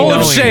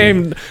knowing. of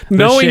shame,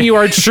 knowing shame. you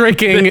are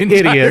tricking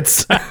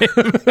idiots.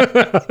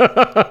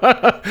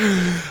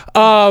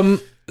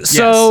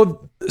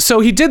 So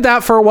he did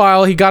that for a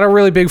while. He got a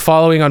really big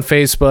following on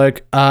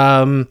Facebook.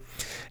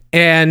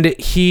 And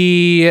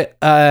he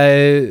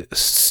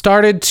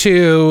started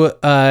to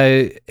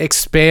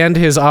expand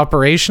his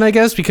operation, I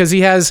guess, because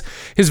his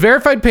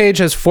verified page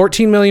has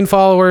 14 million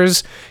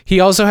followers. He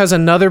also has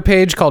another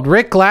page called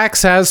Rick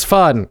Lax Has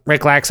Fun.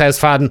 Rick Lax Has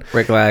Fun.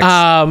 Rick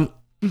Lax.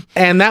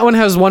 And that one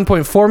has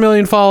 1.4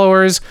 million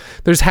followers.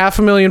 There's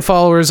 500,000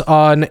 followers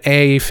on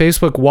a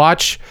Facebook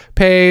watch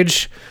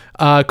page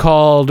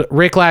called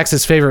Rick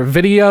Lax's Favorite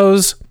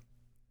Videos.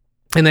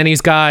 And then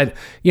he's got,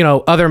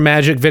 other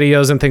magic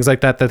videos and things like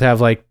that have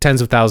like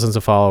tens of thousands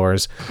of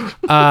followers.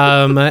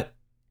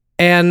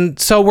 And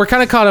so we're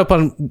kind of caught up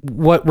on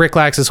what Rick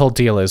Lax's whole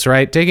deal is,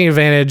 right? Taking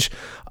advantage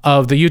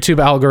of the YouTube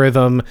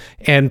algorithm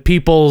and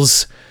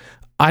people's,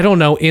 I don't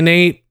know,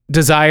 innate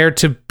desire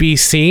to be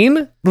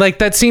seen. Like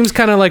that seems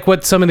kind of like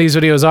what some of these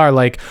videos are.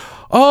 Like,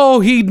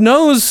 oh, he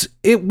knows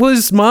it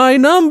was my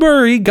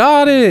number. He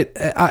got it.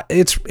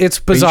 It's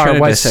bizarre. Are you trying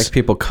to Why dissect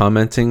people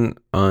commenting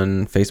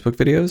on Facebook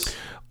videos?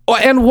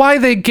 and why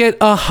they get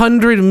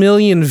 100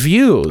 million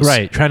views.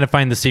 Right, trying to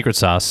find the secret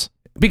sauce.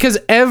 Because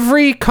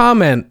every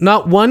comment,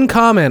 not one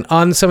comment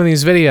on some of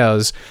these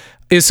videos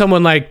is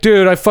someone like,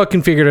 dude, I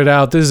fucking figured it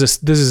out. This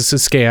is a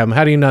scam.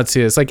 How do you not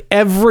see this? Like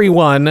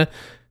everyone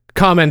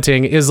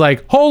commenting is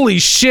like, holy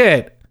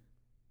shit.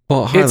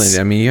 Well, Harlan,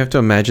 I mean, you have to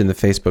imagine the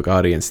Facebook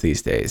audience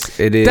these days.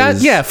 It is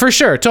That, yeah, for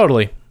sure.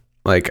 Totally.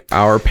 like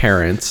our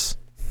parents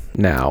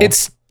now.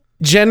 It's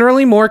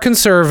generally more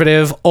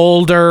conservative,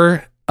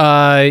 older.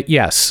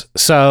 Yes.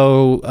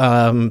 So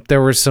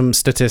there were some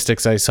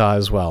statistics I saw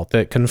as well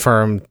that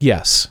confirmed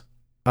yes.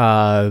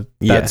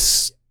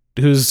 That's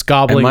who's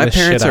gobbling And my this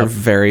parents shit are up.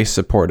 very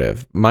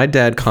supportive. My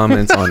dad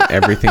comments on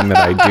everything that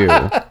I do.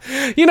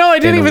 You know, I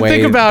didn't in a even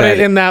think way about that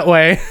it in that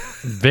way.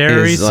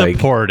 Very is, like-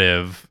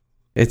 supportive.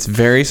 It's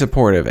very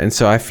supportive. And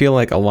so I feel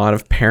like a lot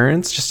of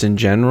parents, just in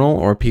general,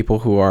 or people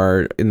who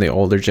are in the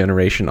older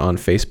generation on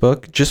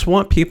Facebook, just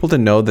want people to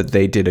know that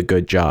they did a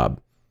good job.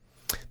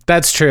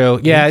 That's true.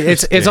 Yeah,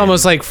 it's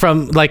almost like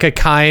from like a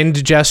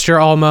kind gesture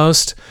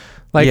almost.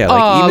 Like, Yeah,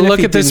 oh, even if look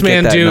he at this didn't get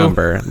man that do.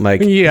 number.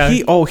 Like, Yeah.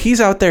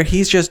 he's out there.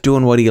 He's just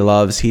doing what he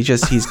loves.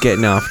 He's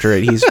getting after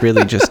it. He's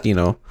really just, he's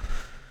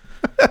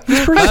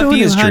pursuing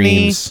you, his honey.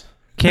 dreams.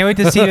 Can't wait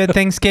to see you at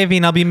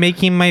Thanksgiving. I'll be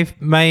making my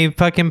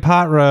fucking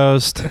pot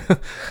roast. So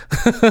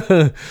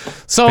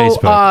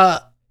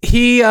Facebook.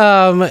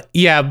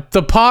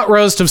 The pot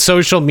roast of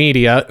social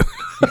media.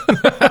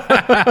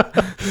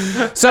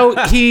 So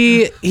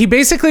he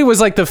basically was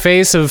like the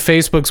face of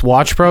Facebook's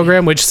watch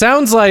program, which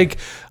sounds like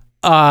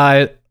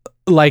a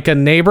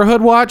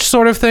neighborhood watch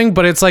sort of thing,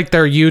 but it's like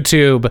their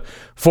YouTube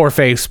for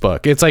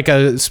Facebook. It's like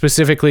a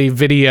specifically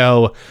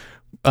video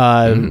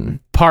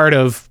part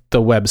of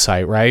the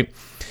website, right?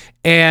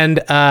 And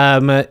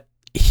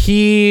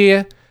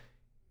he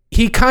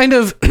kind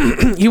of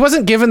he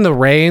wasn't given the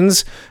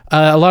reins.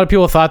 A lot of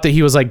people thought that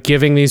he was like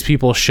giving these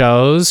people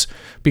shows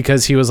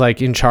because he was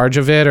like in charge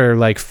of it, or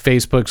like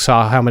Facebook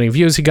saw how many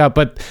views he got,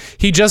 but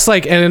he just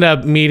like ended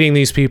up meeting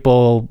these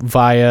people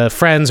via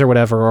friends or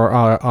whatever, or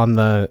on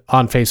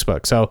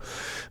Facebook. So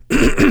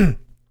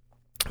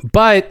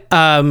but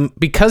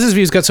because his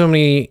videos got so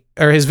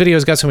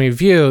many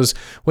views,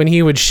 when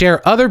he would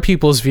share other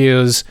people's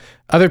videos,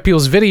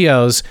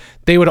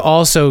 they would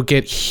also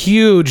get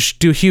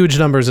huge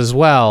numbers as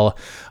well.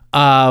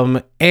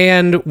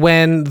 And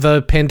when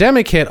the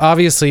pandemic hit,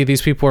 obviously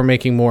these people were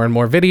making more and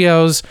more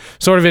videos,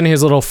 sort of in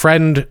his little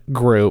friend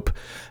group.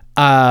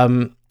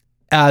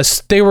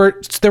 As there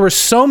were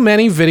so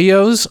many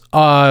videos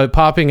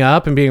popping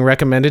up and being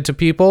recommended to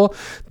people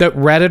that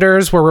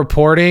Redditors were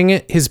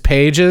reporting his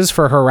pages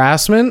for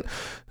harassment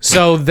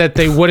so that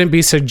they wouldn't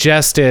be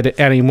suggested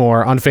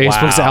anymore on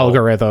Facebook's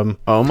algorithm.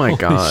 Oh my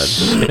God.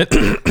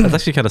 That's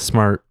actually kind of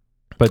smart,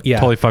 but Yeah.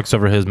 totally fucks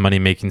over his money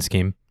making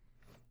scheme.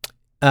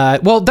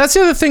 Well, that's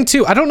the other thing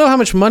too. I don't know how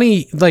much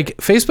money, like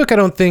Facebook, I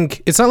don't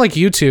think it's not like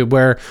YouTube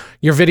where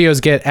your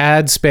videos get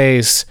ad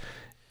space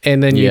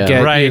and then you Yeah.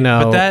 get, Right, you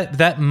know, but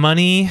that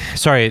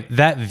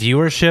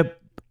viewership,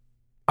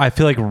 I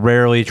feel like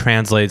rarely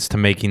translates to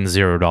making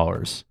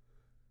 $0.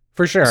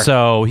 for sure.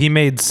 So he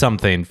made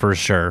something for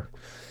sure.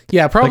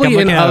 Yeah, Like probably I'm in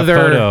looking at other a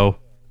photo,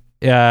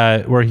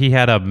 where he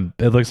had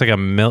it looks like a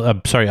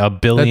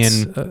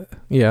billion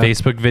yeah.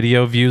 Facebook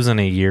video views in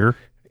a year.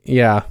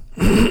 Yeah.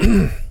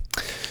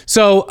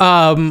 So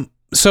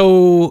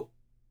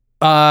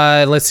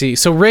let's see.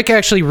 So Rick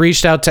actually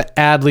reached out to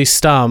Adley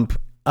Stump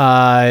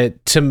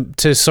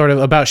to sort of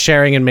about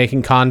sharing and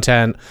making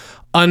content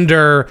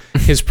under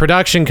his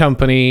production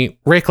company,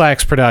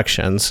 Ricklax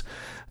Productions.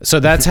 So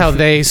that's how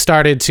they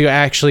started to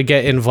actually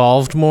get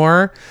involved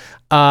more.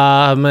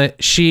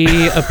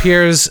 She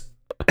appears.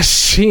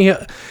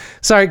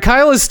 Sorry,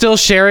 Kyle is still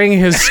sharing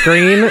his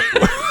screen.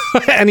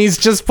 And he's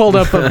just pulled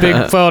up a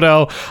big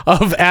photo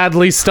of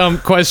Adley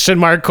Stump ?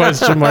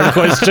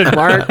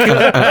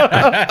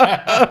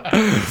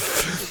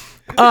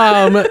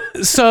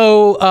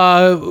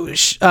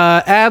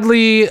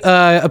 Adley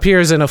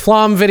appears in a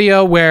Flom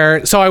video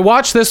where, so I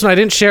watched this one. I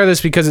didn't share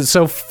this because it's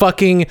so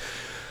fucking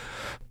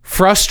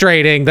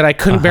frustrating that I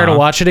couldn't bear to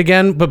watch it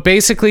again. But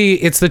basically,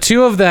 it's the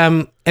two of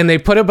them, and they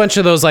put a bunch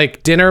of those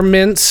like dinner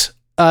mints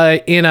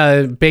in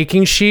a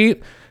baking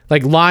sheet,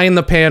 like line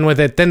the pan with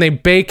it. Then they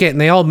bake it,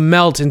 and they all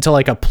melt into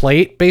like a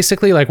plate,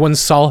 basically like one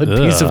solid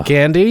piece of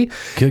candy.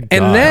 Good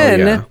and God.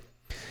 then,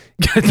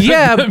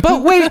 yeah,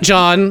 but wait,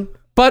 John,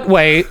 but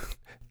wait.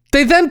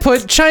 They then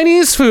put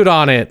Chinese food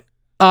on it.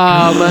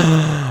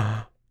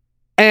 And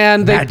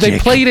they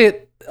played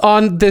it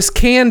on this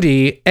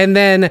candy. And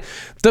then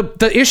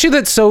the issue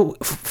that's so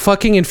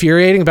fucking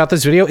infuriating about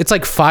this video, it's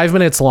like 5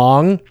 minutes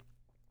long.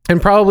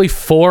 And probably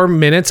 4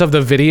 minutes of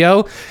the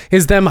video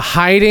is them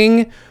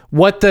hiding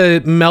what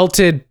the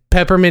melted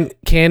peppermint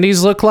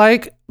candies look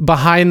like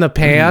behind the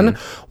pan,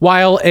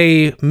 while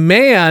a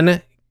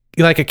man,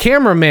 like a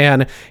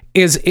cameraman,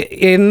 is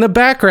in the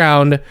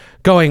background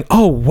going,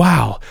 "Oh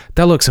wow,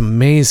 that looks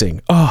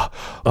amazing! Oh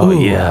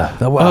yeah.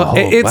 Wow.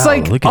 it's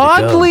like Look at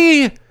it go.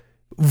 oddly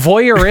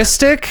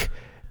voyeuristic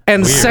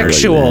and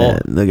sexual."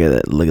 Look at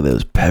that. Look at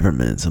those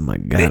peppermints. Oh my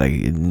God. I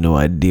had no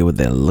idea what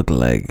that looked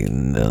like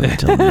until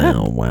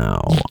now.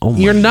 Wow. Oh my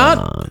You're not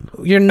God.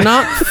 you're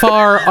not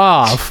far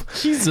off.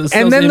 Jesus,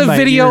 And those then in the my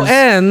video ears.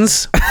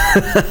 ends.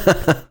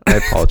 I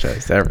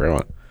apologize to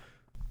everyone.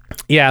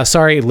 Yeah,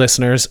 sorry,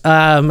 listeners.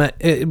 But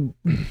then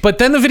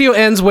the video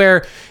ends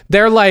where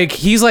they're like,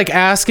 he's like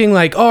asking,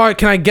 like, "Oh,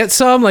 can I get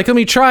some? Like, let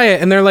me try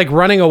it." And they're like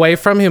running away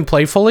from him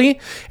playfully.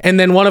 And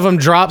then one of them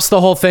drops the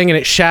whole thing, and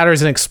it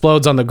shatters and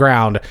explodes on the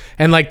ground.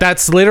 And like,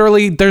 that's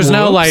literally, there's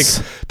no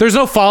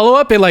follow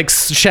up. It like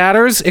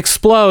shatters,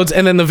 explodes,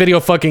 and then the video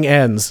fucking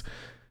ends.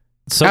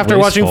 So After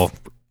wasteful. watching,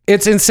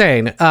 It's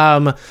insane.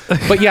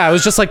 But yeah, I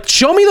was just like,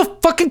 show me the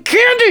fucking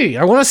candy.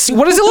 I want to see,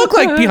 what does it look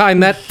like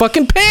behind that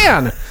fucking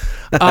pan?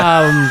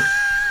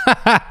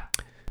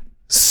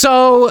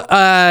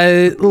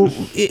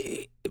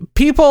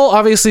 People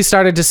obviously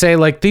started to say,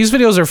 like, these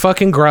videos are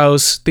fucking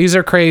gross. These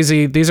are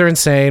crazy. These are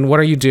insane. What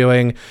are you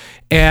doing?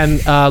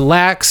 And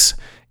Lax,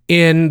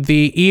 in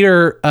the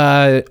Eater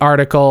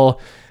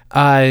article,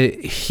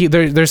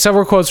 there's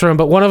several quotes from him,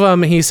 but one of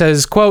them, he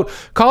says, quote,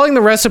 calling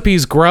the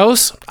recipes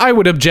gross, I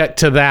would object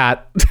to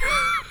that.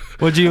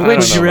 Would you, I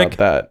don't know Rick? about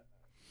that.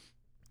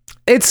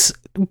 It's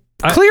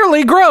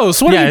clearly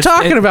gross. What are you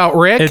talking about,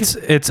 Rick?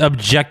 It's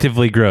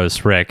objectively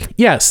gross, Rick.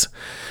 Yes.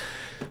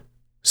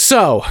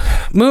 So,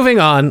 moving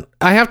on,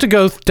 I have to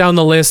go down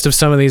the list of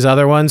some of these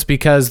other ones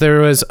because there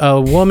was a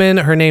woman,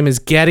 her name is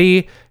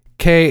Getty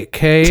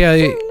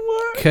Kayova.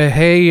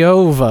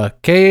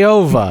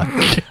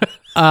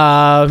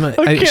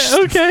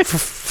 Okay.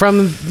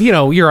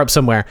 From, Europe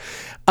somewhere.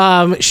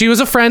 She was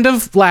a friend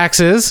of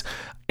Lax's.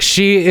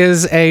 She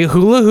is a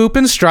hula hoop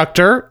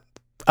instructor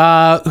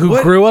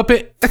who grew up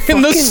in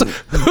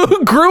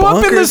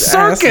the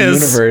circus.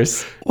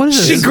 Universe. What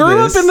is She grew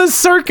up in the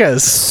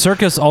circus.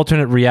 Circus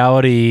alternate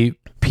reality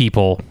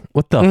people.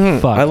 What the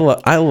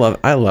fuck? I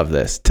love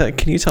this.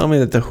 Can you tell me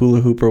that the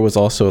hula hooper was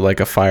also like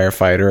a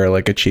firefighter or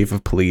like a chief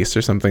of police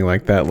or something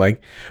like that?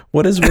 Like,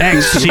 what is with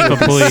these Chief of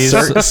police.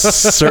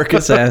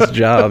 circus ass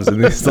jobs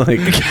and these like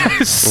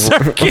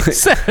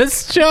Circus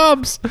ass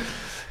jobs.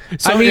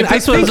 So I mean, if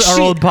this I think was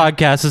our old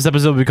podcast, this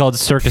episode would be called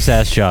Circus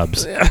Ass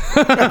Jobs.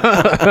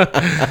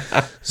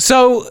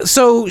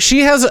 So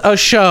she has a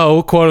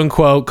show, quote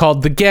unquote,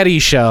 called The Getty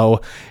Show,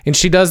 and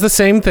she does the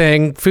same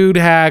thing: food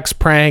hacks,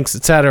 pranks,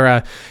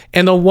 etc.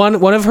 And the one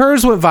of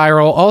hers went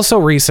viral also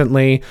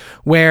recently,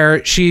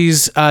 where she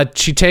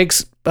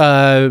takes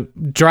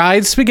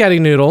dried spaghetti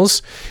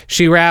noodles,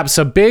 she wraps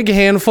a big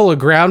handful of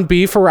ground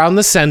beef around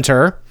the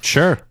center,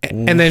 Sure.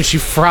 and then she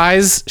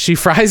fries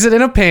it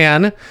in a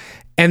pan,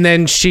 and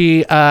then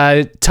she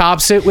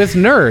tops it with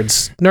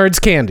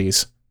Nerds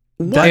candies.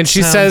 And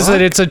she says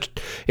that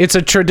it's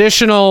a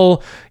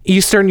traditional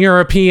Eastern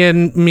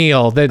European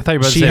meal that I thought you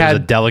were about to she say it was had. a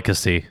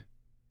delicacy. Is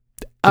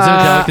it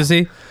a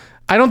delicacy?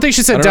 I don't think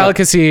she said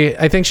delicacy.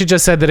 I think she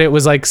just said that it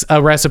was like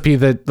a recipe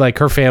that like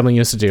her family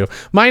used to do,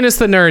 minus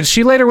the Nerds.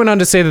 She later went on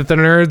to say that the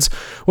Nerds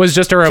was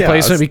just a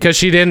replacement because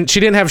she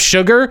didn't have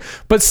sugar.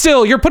 But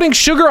still, you're putting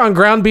sugar on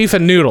ground beef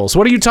and noodles.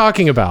 What are you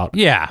talking about?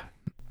 Yeah.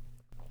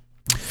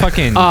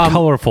 Fucking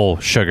colorful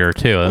sugar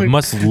too. It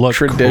must look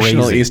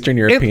traditional crazy. Eastern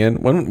European.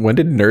 When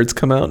did Nerds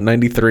come out?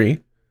 93.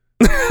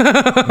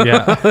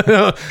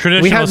 Yeah.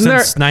 Traditional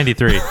since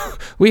 93.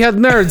 We had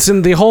Nerds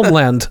in the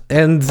homeland,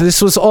 and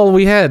this was all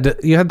we had.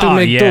 You had to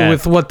make do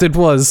with what it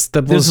was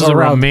that This was is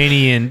around. a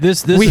Romanian.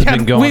 This has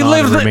been going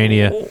on in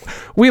Romania.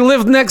 We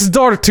lived next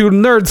door to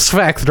Nerds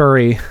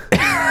Factory.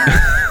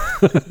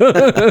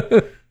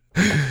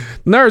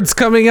 Nerds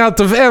coming out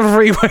of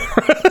everywhere.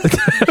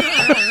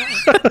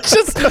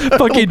 Just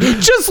fucking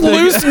Just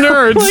loose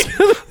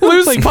nerds.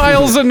 Loose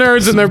piles of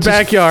nerds in their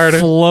backyard.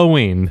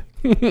 flowing.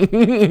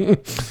 Again,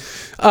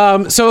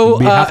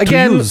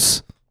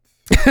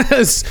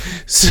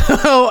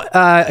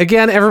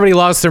 again, everybody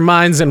lost their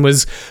minds and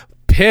was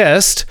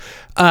pissed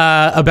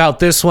about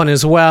this one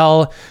as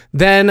well.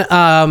 Then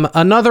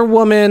another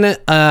woman,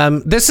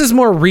 this is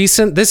more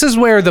recent. This is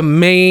where the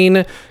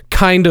main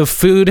kind of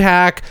food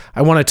hack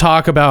I want to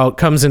talk about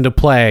comes into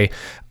play.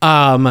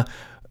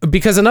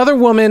 Because another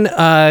woman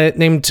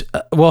named,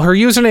 her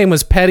username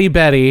was Petty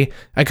Betty.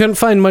 I couldn't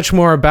find much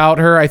more about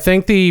her. I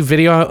think the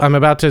video I'm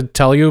about to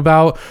tell you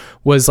about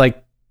was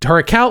like, her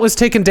account was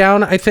taken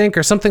down, I think,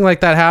 or something like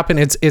that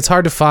happened. It's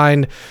hard to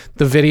find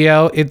the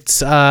video.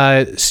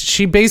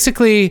 She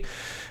basically,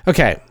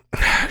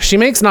 she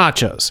makes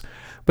nachos,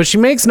 but she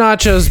makes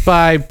nachos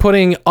by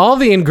putting all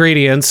the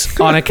ingredients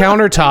on a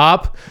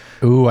countertop.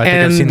 Ooh, I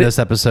think I've seen this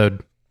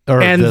episode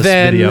and this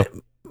then video.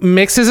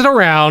 Mixes it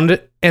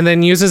around and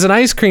then uses an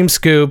ice cream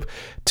scoop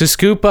to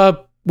scoop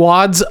up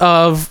wads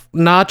of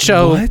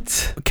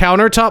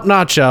countertop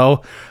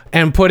nacho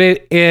and put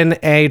it in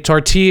a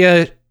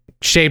tortilla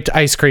shaped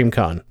ice cream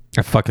cone.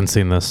 I've fucking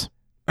seen this.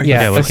 Are you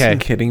Yeah, fucking okay.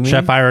 kidding me? Should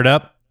I fire it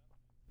up?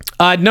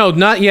 No,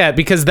 not yet,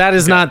 because that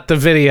is not the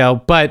video,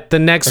 but the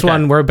next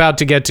one we're about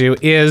to get to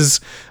is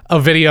a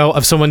video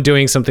of someone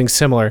doing something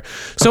similar.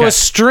 So a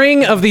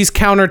string of these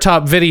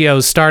countertop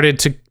videos started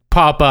to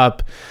pop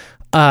up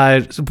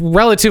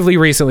relatively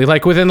recently,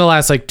 like within the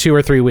last 2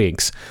 or 3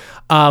 weeks.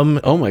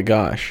 Oh my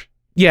gosh.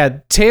 Yeah,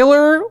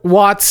 Taylor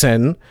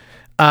Watson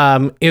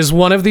is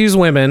one of these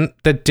women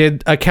that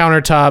did a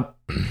countertop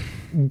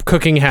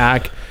cooking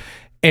hack,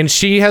 and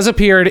she has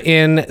appeared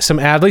in some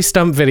Adley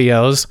Stump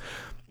videos.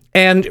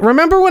 And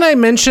remember when I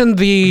mentioned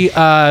the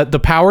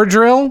power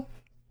drill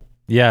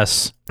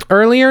Yes.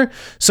 earlier?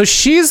 So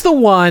she's the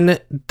one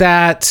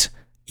that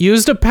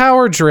used a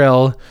power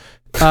drill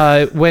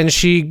when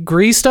she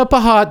greased up a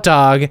hot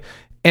dog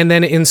and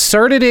then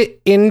inserted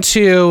it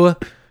into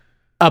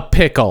a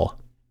pickle.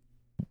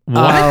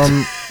 What?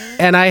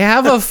 And I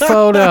have a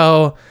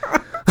photo.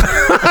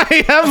 I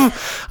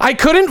I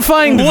couldn't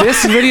find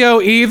this video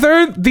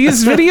either.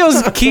 These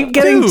videos keep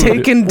getting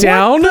taken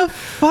down. What the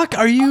fuck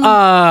are you?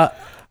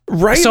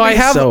 Right. So I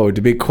have-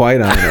 to be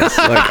quite honest,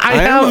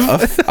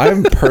 like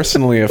I'm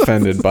personally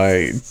offended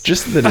by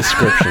just the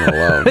description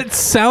alone. It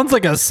sounds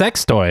like a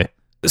sex toy.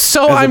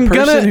 So As I'm a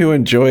person gonna. who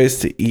enjoys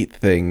to eat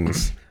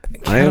things,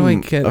 I do I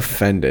am get-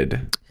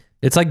 offended.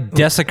 It's like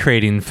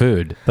desecrating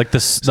food. Like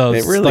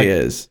It really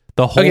is.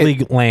 the holy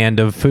land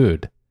of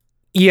food.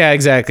 Yeah,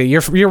 exactly.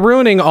 You're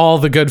ruining all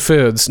the good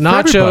foods.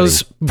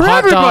 Nachos, For hot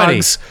everybody.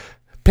 dogs,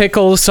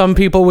 pickles. Some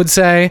people would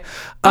say.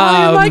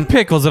 I like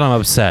pickles, and I'm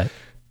upset.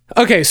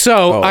 Okay,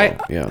 so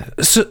Yeah.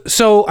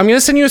 So I'm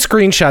gonna send you a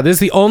screenshot. This is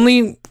the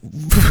only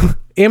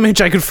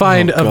image I could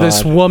find of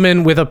this God.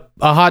 woman with a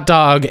hot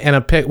dog and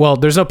a pick. Well,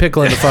 there's no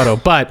pickle in the photo,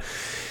 but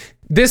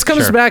this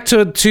comes Sure. back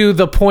to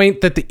the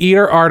point that the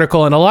Eater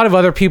article and a lot of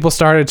other people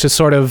started to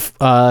sort of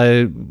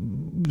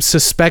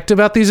suspect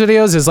about these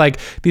videos is like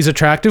these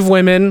attractive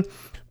women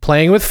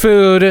playing with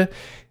food,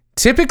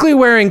 typically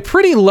wearing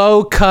pretty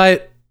low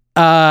cut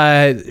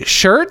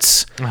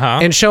shirts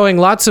and showing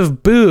lots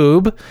of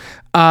boob.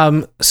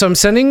 So I'm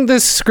sending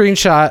this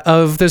screenshot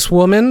of this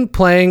woman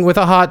playing with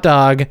a hot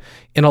dog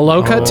in a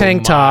low-cut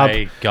tank top. Oh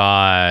my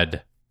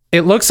god.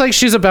 It looks like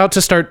she's about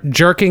to start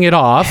jerking it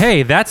off.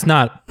 Hey, that's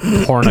not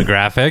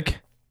pornographic.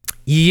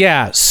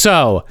 Yeah,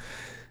 so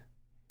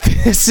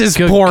this is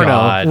Good porno.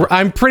 God.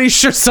 I'm pretty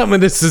sure some of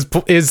this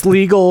is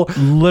legal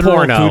Literal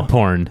porno. food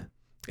porn.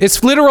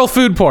 It's literal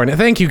food porn.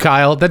 Thank you,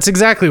 Kyle. That's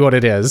exactly what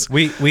it is.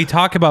 We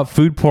talk about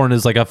food porn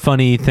as like a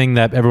funny thing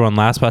that everyone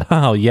laughs about.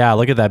 Oh yeah,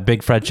 look at that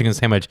big fried chicken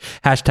sandwich.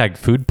 Hashtag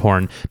food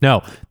porn.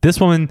 No, this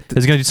woman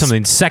is going to do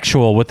something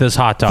sexual with this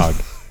hot dog.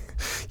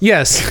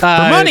 Yes.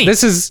 money.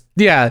 This is,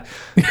 yeah.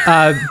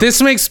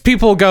 This makes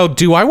people go,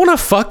 do I want to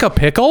fuck a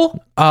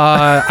pickle?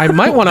 I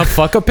might want to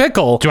fuck a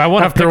pickle. Do I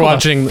want after to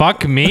watching?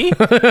 fuck me?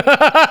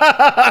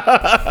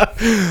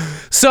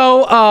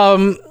 So,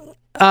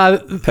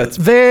 That's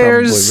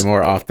there's- probably the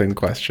more often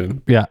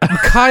question. Yeah.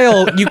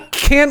 Kyle, you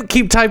can't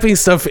keep typing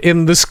stuff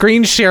in the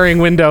screen sharing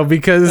window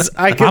because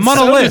I get I'm on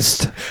a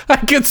list. I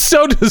get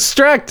so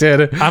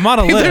distracted. I'm on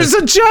a There's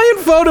list. a giant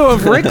photo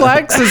of Rick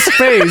Lax's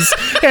face,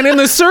 and in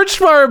the search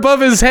bar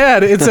above his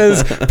head, it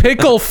says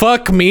 "pickle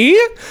fuck me,"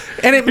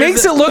 and it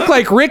makes it look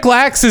like Rick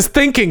Lax is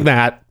thinking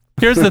that.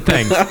 Here's the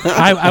thing.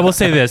 I will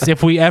say this.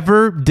 If we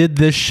ever did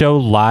this show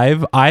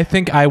live, I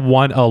think I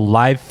want a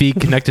live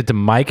feed connected to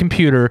my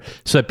computer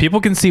so that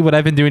people can see what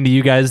I've been doing to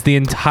you guys the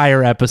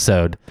entire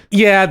episode.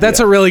 Yeah,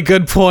 that's a really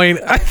good point.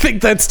 I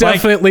think that's Like-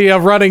 definitely a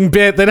running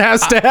bit that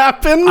has to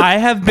happen. I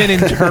have been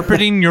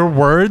interpreting your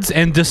words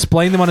and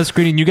displaying them on a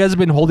screen, and you guys have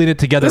been holding it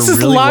together This is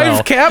really live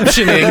well.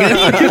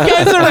 captioning. You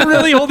guys are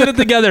really holding it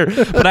together,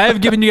 but I have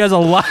given you guys a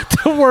lot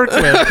to work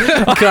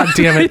with. God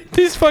damn it.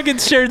 These fucking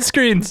shared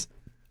screens.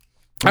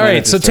 All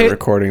right, so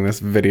recording this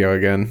video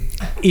again.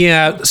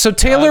 yeah, so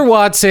Taylor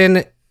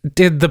Watson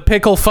did the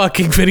pickle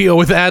fucking video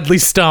with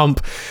Adley Stump,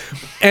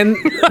 and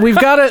we've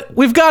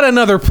got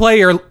another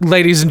player,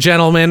 ladies and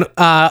gentlemen,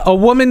 a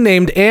woman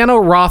named Anna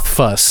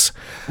Rothfuss.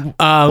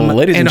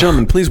 Ladies and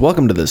gentlemen, please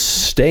welcome to the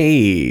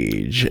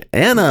stage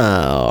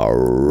Anna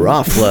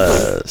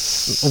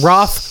Rothfuss.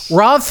 Rothfuss.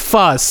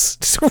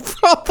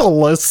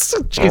 Rothfuss.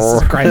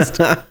 Jesus Christ.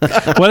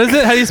 What is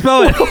it? How do you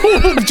spell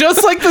it?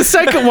 Just like the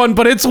second one,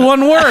 but it's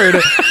one word.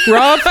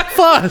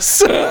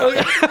 Rothfuss.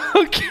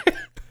 Okay.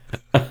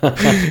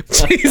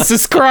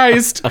 Jesus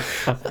Christ.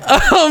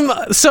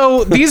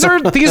 So these are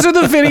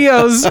the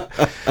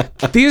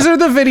videos. These are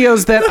the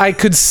videos that I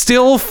could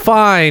still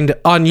find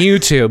on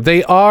YouTube.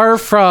 They are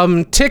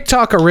from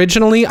TikTok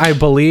originally, I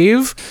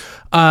believe.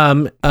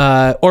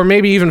 Or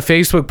maybe even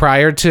Facebook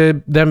prior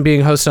to them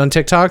being hosted on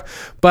TikTok.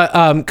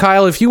 But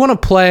Kyle, if you want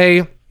to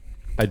play,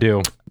 I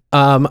do.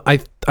 I'm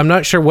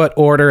not sure what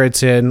order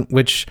it's in,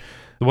 which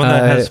The one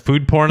that has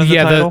food porn in the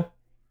title?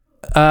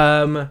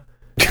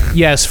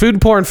 yes,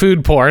 food porn.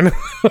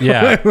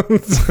 Yeah.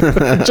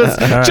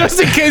 Just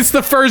in case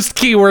the first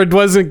keyword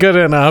wasn't good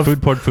enough.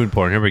 Food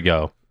porn. Here we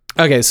go.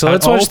 Okay, so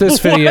let's watch this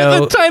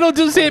video. The title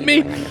just hit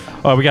me.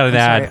 Oh, we got an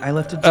ad. I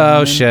left a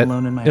Oh, gentleman shit.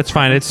 alone in my It's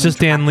fine. It's just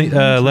Dan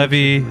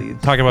Levy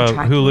talking about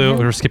Hulu.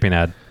 We're skipping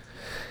ad.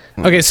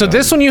 Okay, so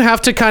this one you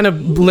have to kind of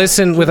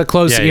listen with a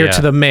close Yeah, ear yeah.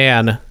 to the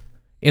man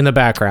in the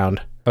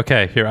background.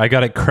 Okay, here I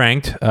got it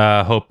cranked.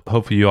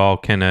 Hope you all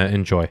can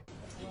enjoy.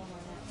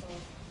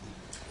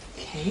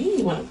 Okay,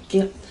 you want to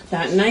get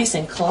that nice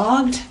and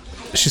clogged.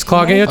 She's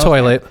clogging a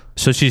toilet.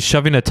 So she's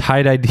shoving a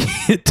tie-dye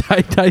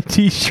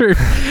t-shirt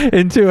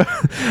into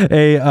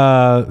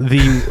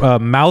the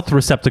mouth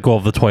receptacle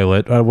of the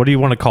toilet. What do you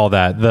want to call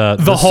that? The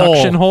hole.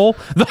 suction hole.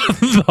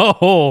 The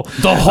hole.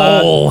 The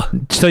hole.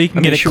 So you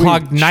can get it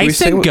clogged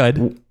nice and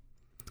good.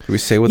 Should we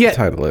say what Yeah. the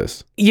title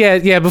is?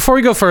 Yeah, before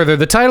we go further,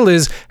 the title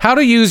is How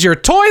to Use Your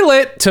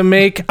Toilet to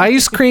Make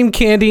Ice Cream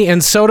Candy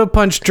and Soda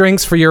Punch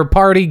Drinks for Your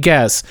Party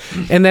Guests.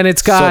 And then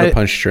it's got Soda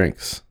Punch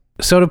Drinks.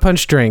 Soda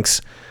Punch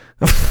Drinks.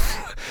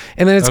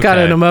 And then it's got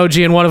Okay. an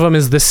emoji, and one of them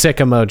is the sick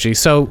emoji.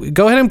 So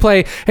go ahead and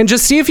play, and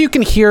just see if you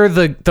can hear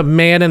the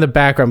man in the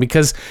background,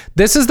 because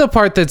this is the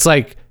part that's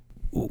like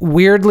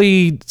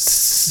weirdly.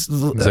 He's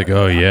like,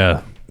 oh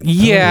yeah.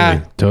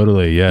 Yeah.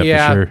 Totally. Yeah,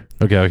 Yeah. for sure.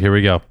 Okay, here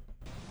we go.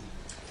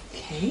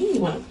 Okay,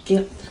 you want to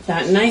get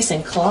that nice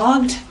and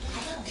clogged.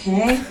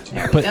 Okay,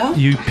 there we But go.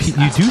 you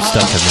do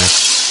stuff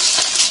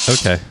in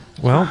there. Okay.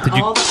 Well, did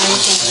you? All the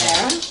ice in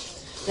there.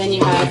 Then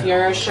you have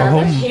your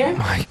sherbet here.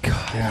 My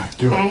God. Yeah,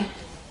 do it. Okay,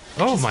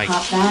 Oh my.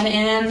 pop that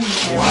in.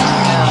 There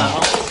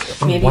we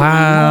go. Maybe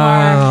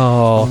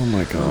Wow. Oh my one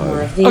more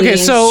god. of these. Okay,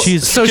 so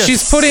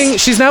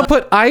She's she's now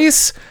put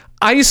ice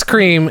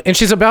cream, and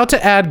she's about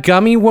to add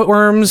gummy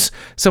worms,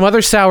 some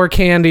other sour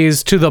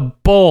candies to the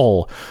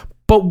bowl.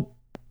 But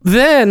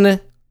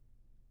then,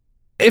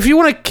 if you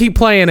want to keep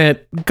playing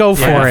it, go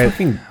for it.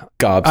 Fucking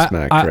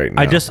gobsmacked right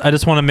now. I just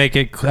want to make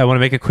it. I want to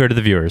make it clear to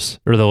the viewers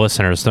or the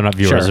listeners. They're not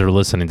viewers. Sure. They're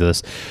listening to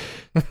this.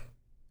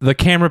 The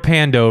camera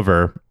panned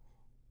over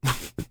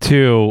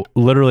to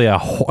literally a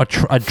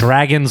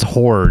dragon's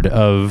hoard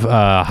of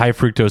high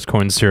fructose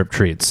corn syrup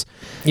treats.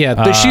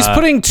 Yeah, she's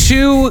putting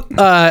 2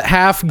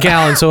 half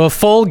gallons, so a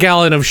full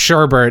gallon of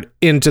sherbet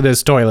into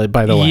this toilet,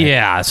 by the way.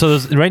 Yeah. So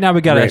right now we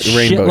got a Rainbow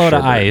shitload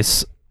of sherbet.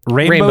 ice.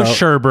 Rainbow Rainbow.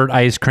 sherbet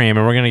ice cream,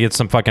 and we're gonna get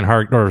some fucking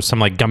heart or some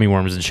like gummy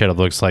worms and shit. It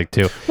looks like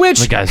too. Which,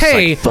 the guy's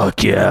hey, like,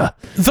 fuck yeah.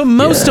 the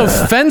most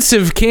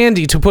offensive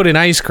candy to put in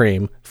ice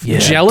cream. Yeah,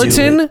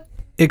 gelatin?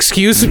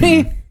 Excuse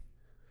me?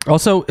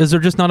 Also, is there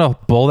just not a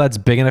bowl that's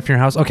big enough in your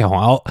house? Okay, hold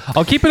on.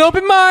 I'll keep an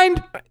open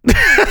mind.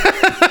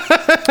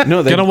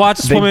 No, Gonna watch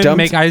this they woman dumped-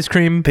 make ice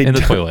cream in the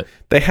dumped- toilet.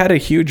 They had a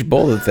huge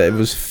bowl that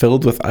was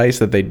filled with ice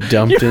that they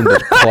dumped in to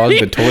clog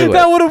the toilet.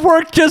 That would have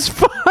worked just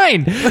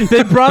fine.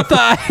 They brought the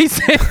ice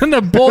in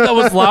a bowl that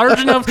was large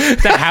enough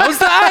to house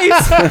the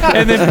ice,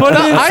 and then put it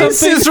in Ice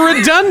something. is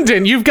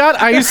redundant. You've got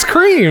ice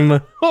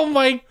cream. Oh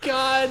my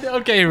god.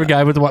 Okay, here we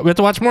go. We have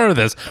to watch more of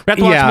this. We have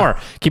to watch Yeah. more.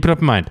 Keep it up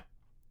in mind.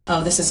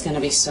 Oh, this is going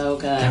to be so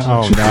good.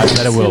 Oh god,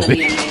 that it will It's gonna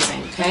be. be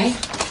amazing, okay?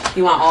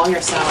 You want all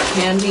your sour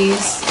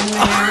candies in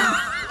there.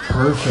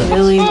 Perfect.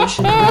 Really mush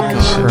it around.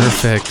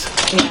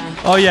 Perfect. Yeah.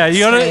 Oh yeah,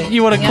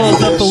 you want to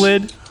close up the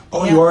lid?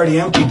 Oh, you already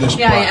emptied this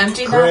Yeah, part. I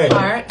emptied Great. that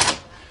part.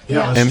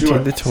 Yeah, let's Emptied do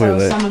it. the So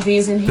toilet. some of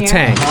these in here.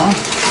 Tank.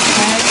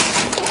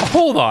 Okay.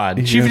 Hold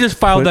on. She You just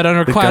filed put that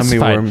under the gummy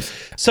classified. worms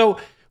So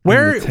in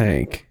where the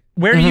tank.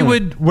 where you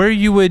would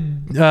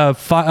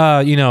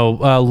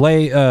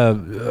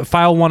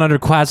file one under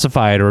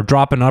classified or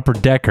drop an upper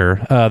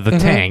decker the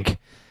tank.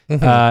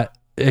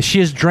 She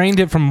has drained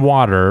it from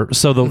water,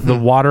 so the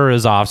water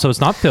is off, so it's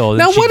not filled.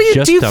 Now, and she what do you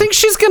just dumped- think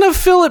she's gonna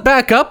fill it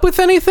back up with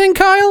anything,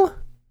 Kyle?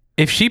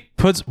 If she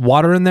puts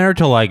water in there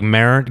to like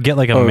get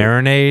like a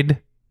marinade.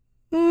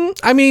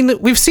 I mean,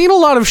 we've seen a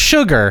lot of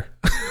sugar.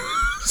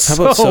 How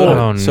about soda?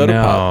 Oh, soda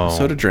no. pop,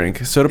 soda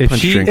drink, soda If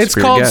punch she- drink. It's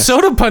called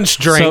soda punch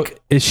drink.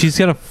 So she's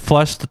gonna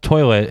flush the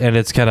toilet, and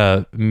it's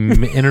gonna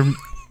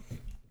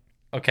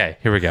Okay,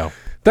 here we go.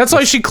 That's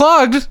why she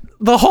clogged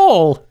the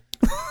hole.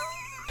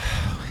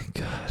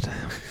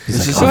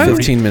 This is "Oh, a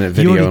 15-minute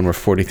video, already- and we're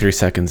 43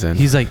 seconds in.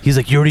 He's like,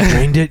 you already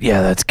drained it?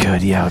 Yeah, that's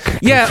good. Yeah, okay.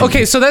 Yeah,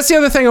 okay, so that's the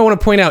other thing I want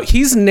to point out.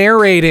 He's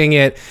narrating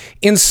it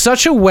in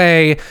such a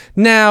way.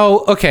 Now,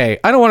 okay,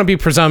 I don't want to be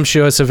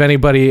presumptuous of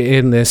anybody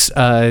in this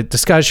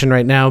discussion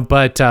right now,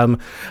 but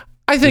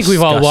I think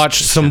we've all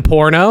watched some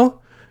porno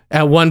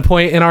at one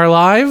point in our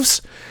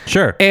lives.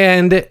 Sure.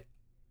 And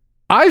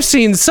I've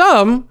seen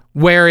some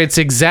where it's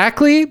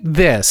exactly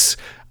this.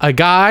 A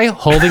guy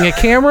holding a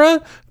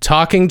camera,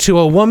 talking to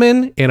a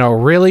woman in a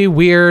really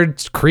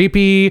weird,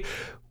 creepy,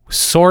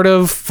 sort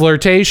of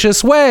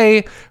flirtatious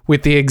way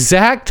with the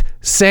exact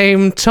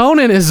same tone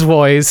in his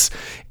voice.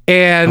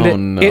 And Oh,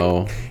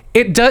 no.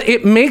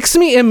 it makes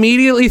me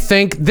immediately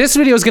think this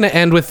video is going to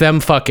end with them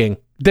fucking.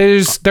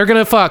 They're going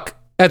to fuck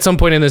at some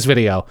point in this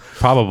video.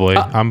 Probably.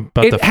 I'm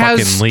about to It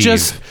has fucking leave.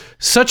 just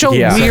such a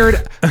Yeah.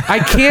 weird. I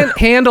can't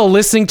handle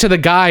listening to the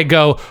guy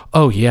go,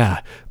 "Oh yeah,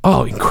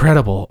 oh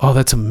incredible, oh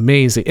that's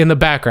amazing" in the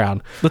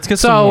background. Let's get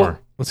So, some more.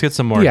 Let's get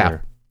some more yeah.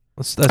 here.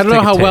 Let's I don't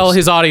know how well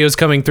his audio is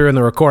coming through in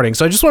the recording,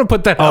 so I just want to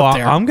put that out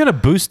there. I'm gonna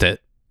boost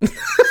it.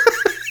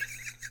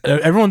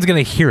 Everyone's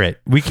gonna hear it.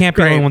 We can't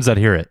be the Great. only ones that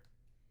hear it.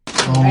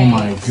 Oh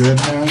my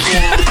goodness.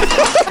 Yeah.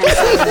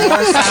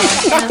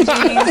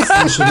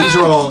 So these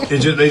are all, they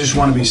just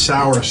want to be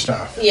sour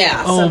stuff.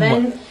 Yeah, so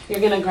then you're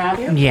going to grab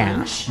your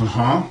punch.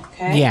 Uh-huh.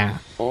 Okay? Yeah.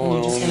 And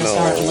you're just going to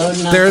start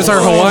loading up. There's the our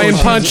whole- Hawaiian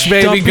punch,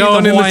 baby, Dump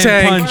going in the Hawaiian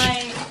tank.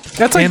 punch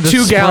That's like and the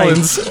 2 Sprite.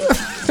 gallons.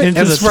 into And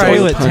the Sprite.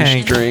 toilet Punch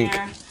tank. drink.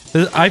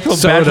 I feel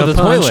bad for Soda the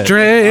punch toilet.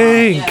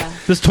 drink. Yeah.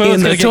 This toilet's In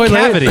the gonna get toilet.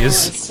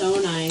 cavities. It's so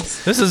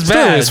nice. This is That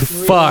bad. is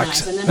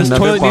fucked. And then This Another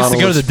toilet needs to bottle go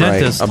to of the Sprite,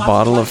 dentist. a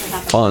bottle of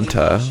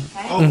Fanta.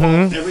 Oh,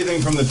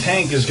 everything from the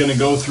tank is going to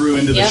go through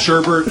into the Yep.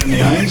 sherbet and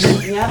the ice.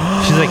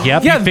 Yep. She's like,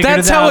 yep. Yeah, you figured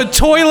that's it how out. a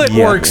toilet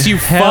Yeah. works. You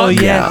Hell fuck.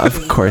 yeah.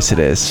 Of course it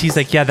is. She's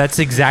like, yeah, that's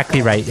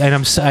exactly right. And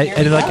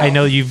I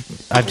know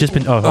I've just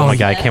been. Oh my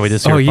god, I can't wait to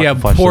see her Oh yeah,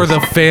 fucking flush pour this.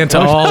 the Fanta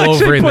all Actually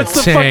over in the puts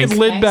the tank. fucking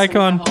lid back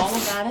on. All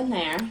of that in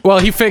there. Well,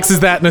 he fixes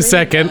that in a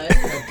second.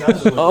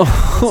 Just gonna get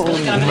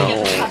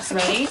the cups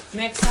ready.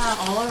 Mix that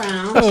all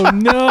around. Oh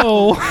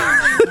no,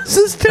 this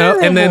is Oh, terrible.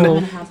 and I'm then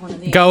gonna have one of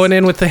these. going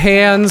in with the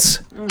hands.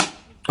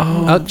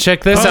 Oh,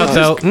 check this out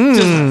though. Just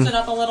mix it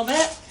up a little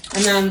bit,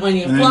 and then when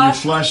you And then you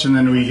flush, flush, and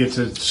then we get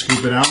to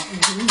scoop it out.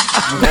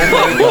 Oh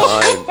my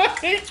god.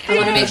 I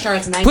want to make sure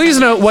it's nice. Please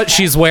and note nice. what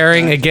she's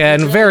wearing.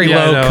 Again, very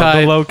low no,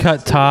 cut. the low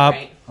cut top.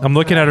 Right. I'm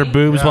looking at her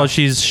boobs while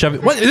she's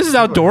shoving. What? This is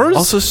outdoors?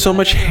 Also, so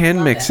much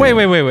hand mixing.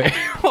 wait.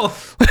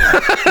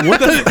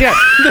 Yeah,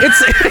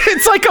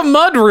 it's like a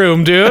mud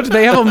room, dude.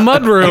 They have a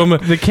mud room.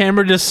 The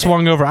camera just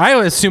swung over.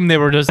 I assume they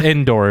were just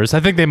indoors. I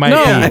think they might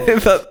No. be.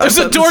 There's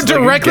a door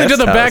directly to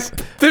the back.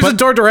 There's a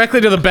door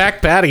directly to the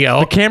back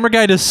patio. The camera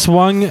guy just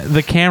swung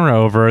the camera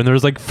over, and there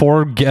was like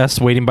 4 guests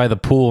waiting by the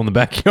pool in the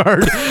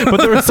backyard. But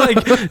there was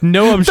like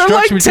no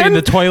obstruction between 10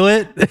 the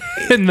toilet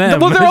and them.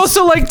 Well, they're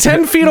also like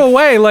 10 feet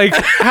away. Like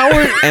how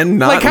are And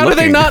not like how do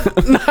they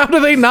looking. not? How do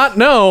they not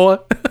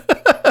know?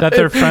 that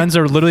their friends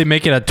are literally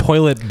making a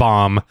toilet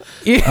bomb.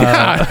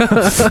 Yeah,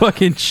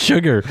 Fucking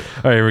sugar.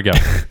 All right, here we go.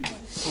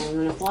 I'm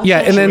gonna flush yeah,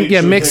 it. and then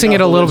Should we mixing take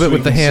it off a the little lid so bit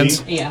with we the can hands.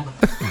 see? Yeah.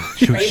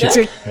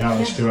 Take- Yeah,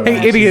 let's do it.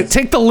 Hey, idiot,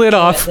 take the lid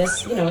off.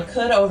 This, it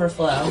could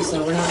overflow,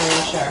 so we're not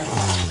really sure.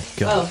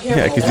 Oh, here.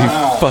 Yeah, because you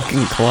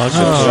fucking clogged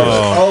it.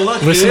 Oh,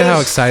 look. Listen it to how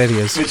is. excited he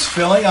is. It's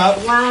filling up.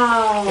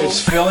 Wow.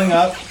 It's filling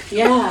up.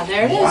 Yeah,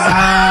 there it is.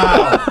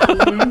 Wow.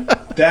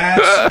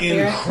 That's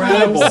Here it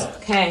incredible. comes.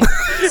 Okay.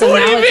 So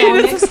now it's all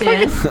mixed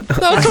in.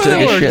 I took a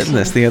shit in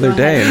this the other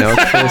day, and now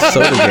it's full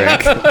of soda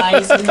drink.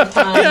 Ice in the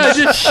punch. Yeah,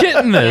 just shit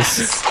in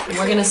this.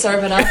 We're gonna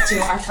serve it up to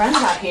our friends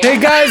out here. Hey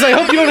guys, I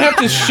hope you don't have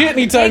to shit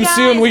anytime Hey, guys.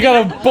 soon. We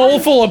got a bowl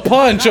full of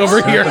punch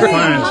over here.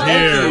 Punch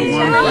here,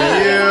 one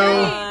for you.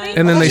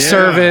 And then they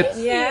serve it.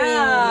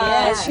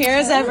 Yeah.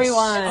 Cheers,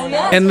 everyone.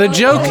 And the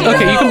joke,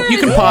 okay, you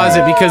can pause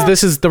it because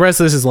this is the rest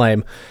of this is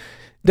lame.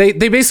 They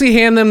basically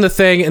hand them the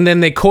thing, and then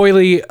they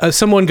coyly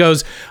someone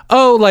goes,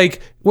 "Oh,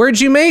 like where'd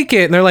you make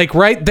it?" And they're like,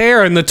 "Right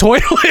there in the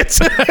toilet."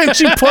 And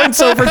she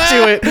points over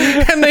to it,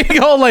 and they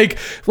all like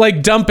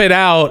dump it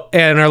out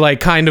and are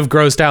like kind of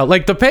grossed out.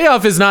 Like the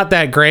payoff is not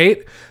that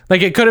great.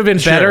 Like it could have been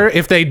better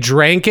if they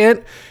drank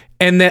it.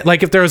 And that,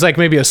 like, if there was like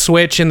maybe a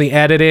switch in the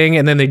editing,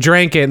 and then they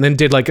drank it and then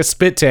did like a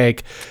spit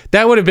take,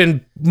 that would have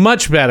been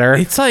much better.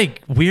 It's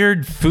like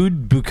weird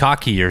food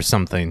bukkake or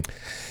something.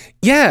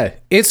 Yeah,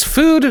 it's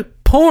food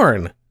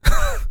porn.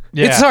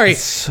 Yeah.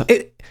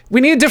 We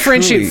need to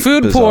differentiate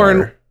truly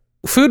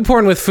food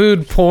porn with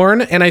food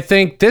porn, and I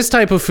think this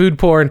type of food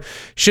porn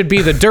should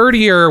be the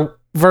dirtier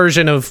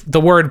version of the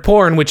word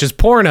porn, which is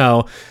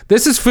porno.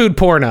 This is food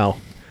porno.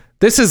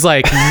 This is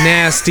like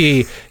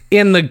nasty,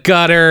 in the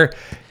gutter,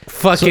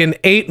 fucking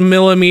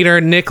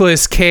 8mm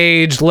Nicolas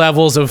Cage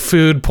levels of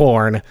food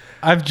porn.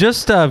 I've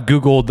just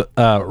Googled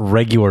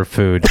regular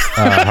food,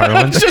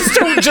 Harlan.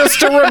 just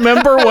to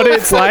remember what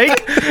it's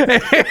like.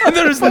 And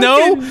there's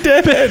no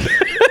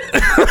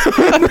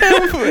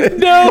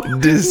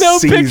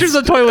Disease. pictures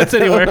of toilets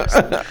anywhere.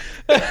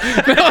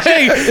 No,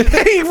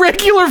 hey,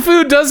 regular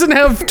food doesn't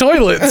have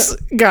toilets,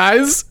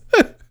 guys.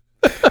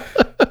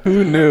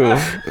 Who knew?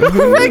 Who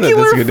knew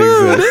Regular that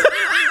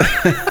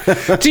this could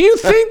exist? Do you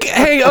think?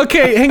 Hey,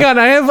 okay, hang on.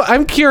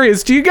 I'm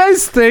curious. Do you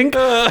guys think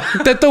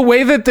that the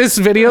way that this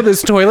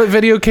toilet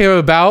video came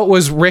about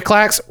was Rick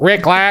Lax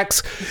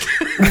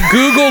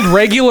Googled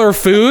regular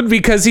food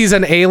because he's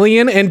an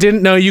alien and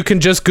didn't know you can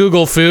just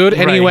Google food,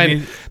 and he Right,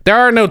 went, "There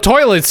are no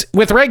toilets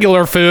with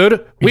regular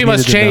food. We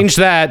must needed to know. change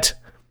that."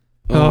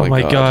 Oh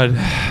my god.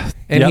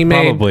 And Yeah, he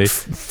made probably.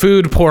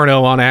 food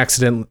porno on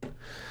accident.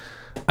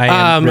 I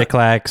am Rick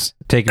Lax.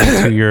 Take me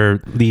to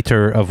your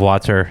liter of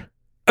water.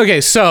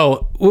 Okay,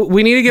 so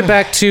we need to get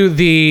back to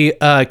the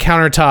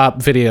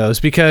countertop videos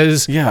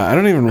because Yeah, I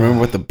don't even remember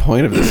what the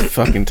point of this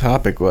fucking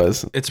topic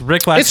was. It's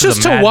Rick Lax. it's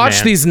just to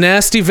watch these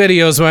nasty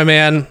videos, my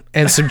man,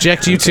 and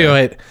subject you to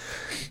it.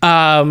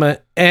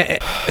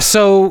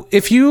 So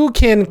if you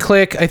can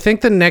click, I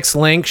think the next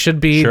link should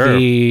be Sure.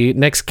 the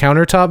next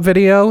countertop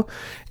video,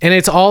 and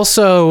it's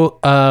also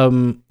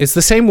it's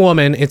the same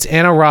woman. It's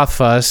Anna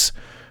Rothfuss.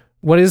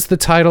 What is the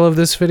title of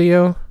this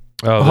video?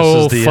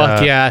 Oh, this is the,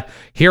 fuck yeah!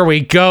 Here we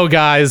go,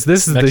 guys.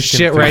 This is the Mexican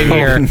shit food. right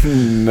here.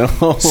 No.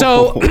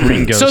 So,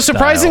 Ringo so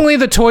surprisingly,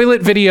 the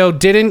toilet video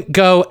didn't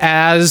go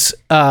as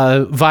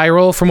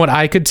viral, from what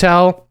I could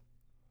tell.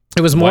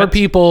 It was more What?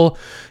 people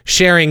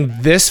sharing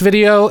this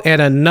video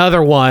and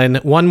another one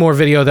more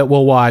video that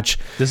we'll watch.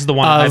 This is the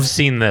one of- I've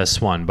seen.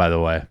 This one, by the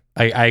way,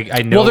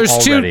 I know Well, there's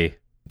already.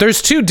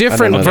 There's two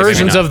different know this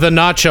versions one. of the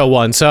nacho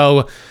one.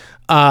 So,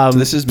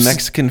 This is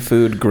Mexican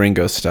food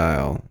gringo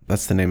style.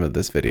 That's the name of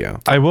this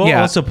video. I will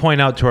Yeah. also point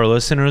out to our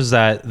listeners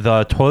that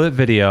the toilet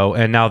video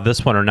and now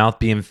this one are now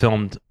being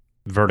filmed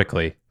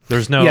vertically.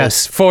 There's no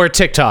yes, for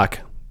TikTok.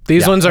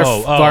 These Yeah. ones are,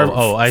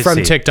 I from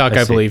see. TikTok, I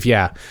I see. believe.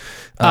 Yeah.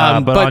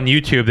 but on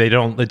YouTube they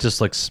don't. It just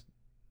looks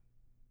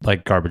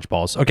like garbage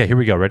balls. Okay, here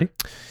we go. Ready?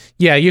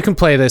 Yeah, you can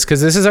play this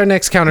because this is our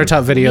next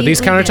countertop video.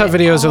 These countertop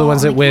videos are the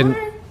ones that went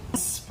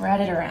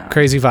Spread it around.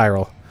 crazy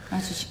viral. As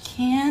much as you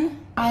can.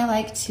 I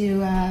like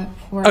to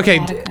pour Okay,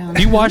 a lot of ground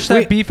Do you wash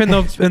that beef in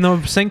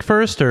the sink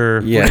first,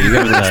 or Yeah, you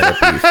gotta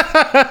rinse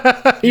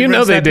that beef. You know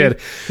rinse they that did.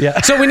 beef?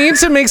 Yeah. So we need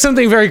to make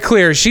something very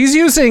clear. She's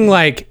using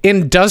like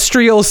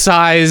industrial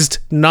sized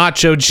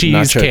nacho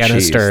cheese Nacho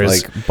canisters.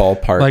 cheese, like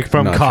ballpark, like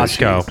from nacho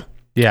Costco? cheese.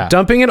 Yeah.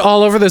 Dumping it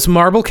all over this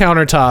marble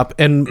countertop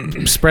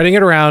and spreading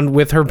it around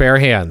with her bare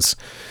hands.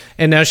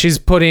 And now she's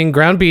putting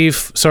ground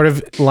beef, sort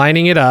of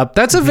lining it up.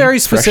 That's a very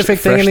specific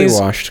thing in freshly these.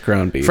 washed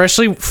ground beef.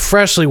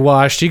 Freshly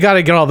washed. You got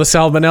to get all the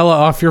salmonella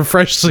off your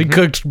freshly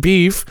cooked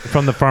beef.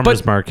 From the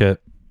farmer's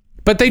market.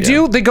 But they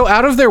go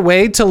out of their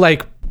way to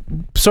like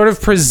sort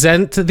of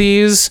present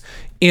these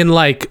in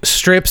like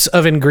strips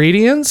of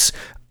ingredients,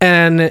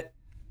 and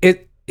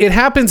it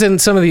happens in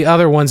some of the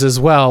other ones as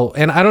well.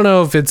 And I don't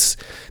know if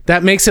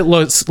that makes it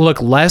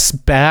look less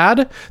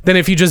bad than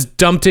if you just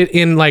dumped it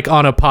in like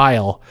on a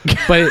pile.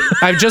 But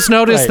I've just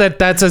noticed that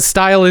that's a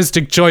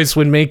stylistic choice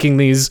when making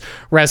these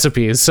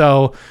recipes.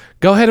 So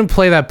go ahead and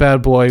play that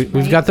bad boy.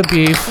 We've got the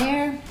beef.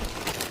 there.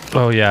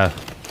 Oh yeah.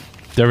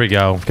 There we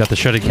go. Got the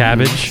shredded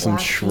cabbage. Some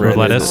shredded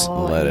lettuce.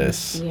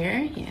 lettuce.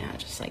 Here, yeah,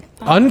 just like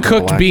that.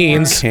 Uncooked Black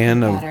beans,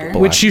 can of Butter.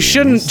 black which you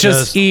shouldn't beans.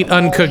 just eat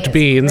uncooked It's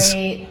beans.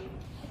 great.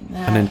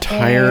 An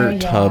entire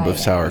tub of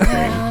sour cream.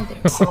 Yeah,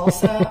 there's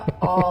salsa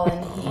all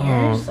in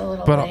here. Just a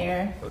little but-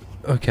 layer.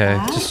 Okay.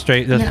 Just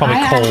straight. That's And probably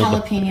I cold.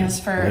 add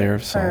jalapenos Layer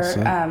of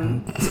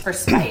for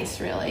spice,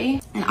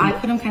 really. And I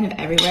put them kind of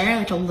everywhere,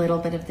 like a little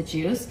bit of the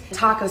juice.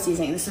 Taco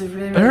seasoning. This is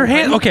really, really Her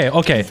hand. important.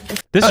 Okay.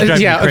 This is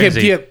driving me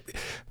crazy. yeah.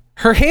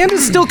 Her hand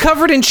is still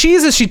covered in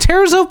cheese as she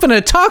tears open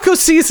a taco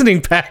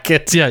seasoning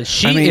packet. Yeah,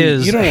 she I mean,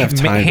 is you don't have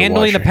time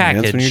handling to the wash your hands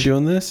package. when you're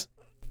doing this.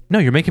 No,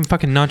 you're making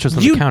fucking nachos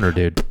on the counter,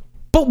 dude.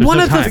 But There's one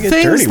no of the time. It's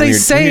things dirty. they When you're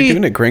say,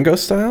 doing it gringo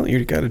style,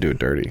 you got to do it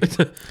dirty.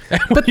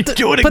 But you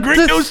do it in but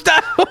gringo the-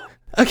 style.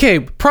 okay,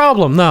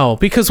 problem, no,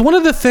 because one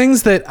of the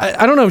things that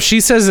I don't know if she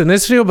says in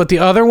this video, but the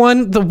other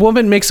one, the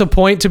woman makes a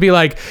point to be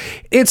like,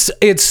 it's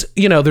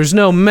there's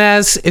no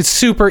mess, it's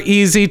super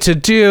easy to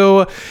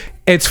do,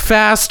 it's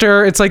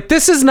faster. It's like,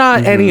 this is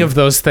not any of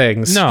those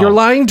things. No. You're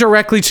lying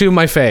directly to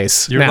my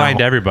face. You're now. lying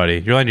to everybody.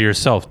 You're lying to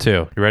yourself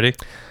too. You ready?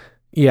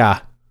 Yeah.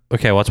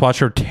 Okay, let's watch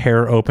her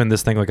tear open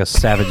this thing like a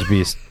savage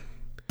beast.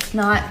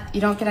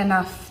 You don't get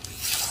enough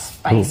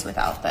spice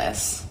without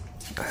this.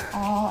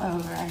 All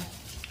over.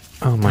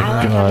 Oh my I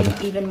like god.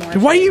 having even more.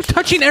 Why are you flavor.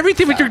 touching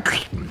everything with your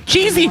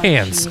cheesy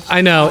hands?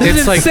 I know. This It's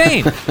is like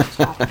insane.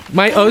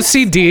 my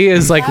OCD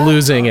is like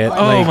losing it.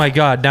 Oh Like, my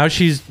god. Now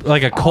she's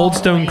like a Cold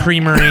Stone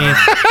Creamery.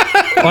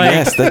 Like,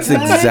 Yes, that's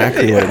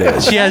exactly what it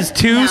is. she has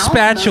two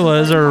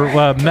spatulas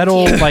or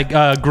metal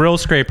like grill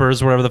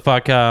scrapers, whatever the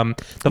fuck,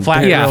 the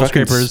flat Yeah. grill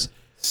Fucking scrapers,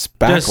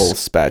 Spackle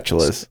Just-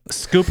 spatulas.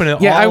 scooping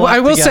it yeah, all I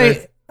up will together.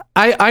 say,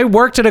 I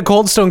worked at a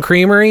Cold Stone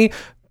Creamery.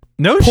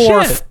 No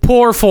Poor, shit.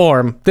 poor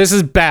form. This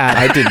is bad.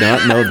 I did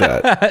not know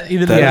that.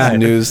 Either That Yeah. is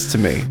news to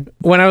me.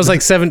 When I was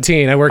like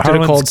 17, I worked at a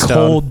Cold Harlan's Stone.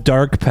 cold,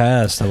 dark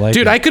past. I like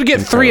Dude, it. I could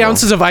get 3 Incredible.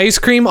 ounces of ice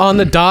cream on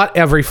the dot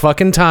every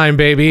fucking time,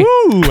 baby.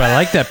 Ooh, I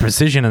like that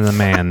precision in the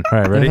man.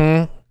 All right,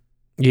 ready?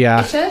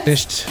 Yeah.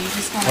 Chips?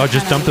 Oh,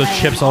 just dump those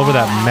chips all over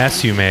that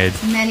mess you made.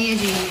 As many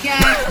as you can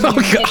get. Oh,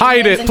 God,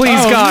 hide it, please,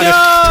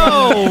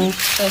 God. No!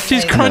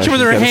 She's crunching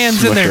with her She's gotta hands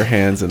in smush there. her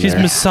hands in She's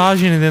there.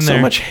 massaging it in So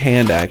there. much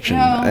hand action,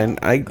 No. and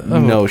I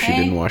know she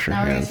didn't wash her Now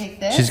we're gonna hands. take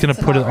this. She's gonna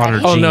It's put it about on her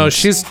ready. Oh no,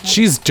 jeans.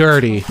 she's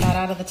dirty. That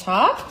out of the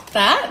top.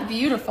 That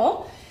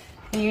beautiful.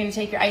 And you're gonna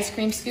take your ice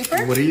cream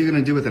scooper. What are you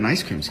gonna do with an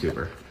ice cream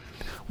scooper?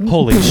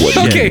 Holy shit.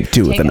 Okay.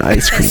 Do with an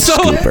ice cream So-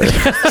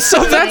 scooper.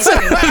 So that's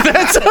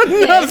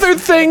another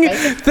thing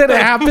that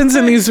happens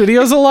in these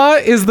videos a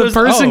lot is the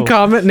person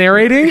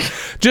narrating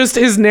just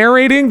is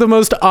narrating the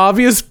most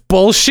obvious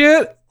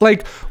bullshit.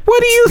 Like,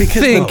 what do you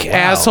think,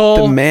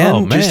 asshole? The man,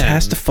 Oh, just man.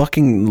 has to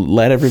fucking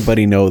let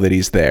everybody know that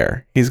he's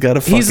there. He's got to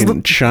He's fucking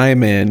l-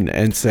 chime in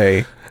and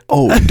say,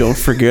 "Oh, don't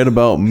forget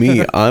about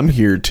me. I'm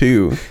here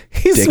too."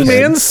 He's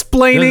dickhead.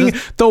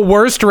 mansplaining the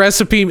worst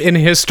recipe in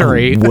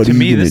history. What To are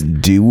me, you gonna this-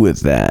 do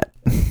with that?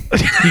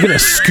 You gonna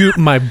scoop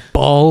my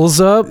balls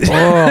up?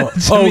 Oh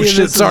me, shit! this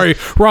is- Sorry,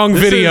 wrong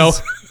video.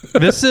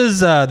 This is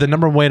the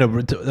number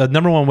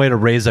one way to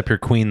raise up your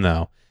queen,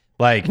 though.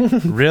 Like,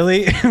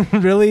 really,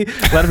 really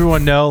let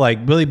everyone know. Like,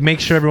 really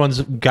make sure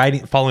everyone's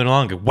following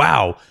along. Like,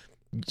 wow,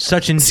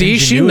 such See,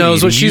 she ingenuity knows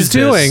to what she's use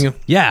this. doing.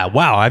 Yeah,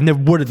 wow. I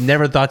would have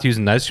never thought to use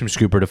an ice cream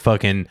scooper to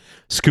fucking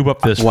scoop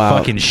up this Wow,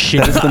 fucking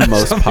shit. That's the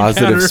most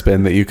positive counter.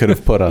 spin that you could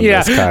have put on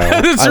Yeah, this,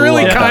 Kyle. that's I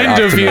really love that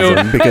kind of you.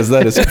 optimism, because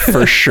that is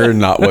for sure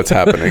not what's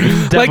happening.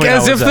 Like, Definitely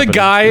as not if what's the happening.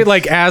 guy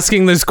like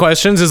asking these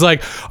questions is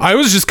like, I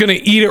was just gonna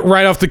eat it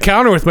right off the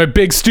counter with my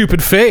big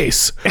stupid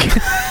face.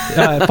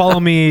 Follow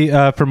me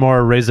for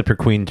more raise up your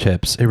queen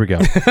chips. Here we go.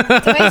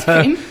 To ice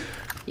cream,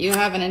 you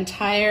have an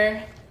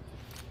entire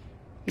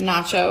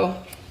nacho.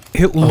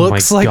 It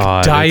looks like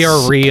God,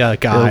 diarrhea,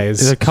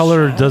 guys. The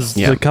color does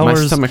Yeah, the colors.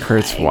 my stomach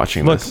hurts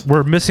watching Look, this.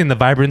 we're missing the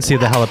vibrancy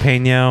of the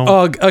jalapeno.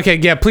 Oh, okay,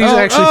 yeah. Please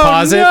actually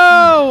pause it.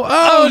 No!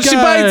 Oh, She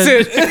God. bites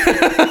it.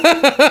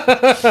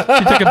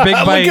 She took a big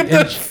bite at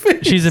that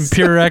and she's in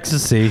pure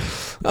ecstasy.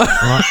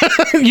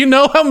 You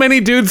know how many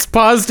dudes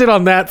paused it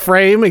on that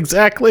frame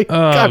exactly?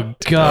 Oh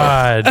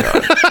God.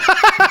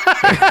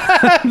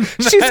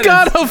 She's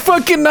got a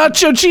fucking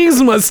nacho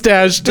cheese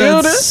mustache,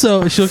 dude.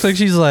 So she looks like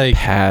she's like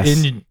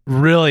Pass.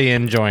 really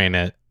enjoying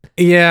it.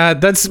 Yeah,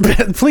 that's.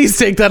 Please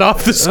take that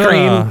off the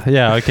screen.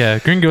 Yeah,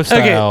 okay. Gringo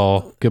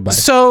style. Goodbye.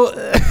 So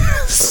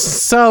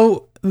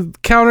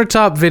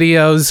countertop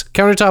videos,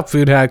 countertop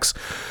food hacks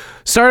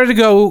started to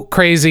go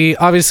crazy.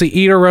 Obviously,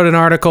 Eater wrote an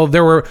article.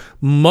 There were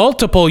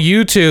multiple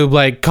YouTube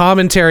like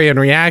commentary and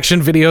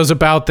reaction videos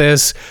about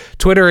this.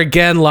 Twitter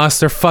again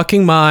lost their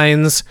fucking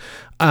minds.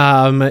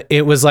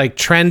 It was like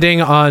trending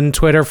on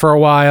Twitter for a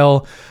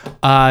while.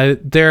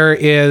 There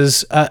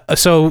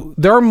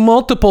are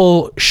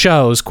multiple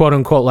shows, quote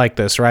unquote, like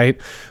this,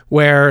 right?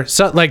 Where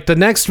like the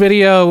next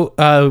video,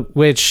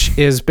 which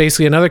is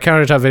basically another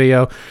countertop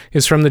video,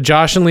 is from the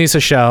Josh and Lisa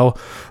show.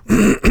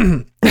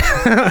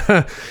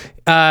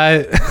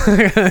 I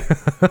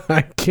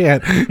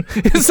can't.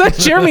 Is that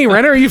Jeremy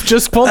Renner? You've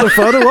just pulled a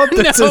photo up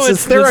that says,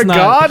 "Is there a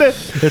God?"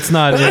 It's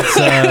not.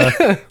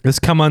 It's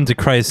come unto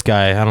Christ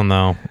guy. I don't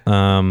know.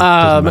 Doesn't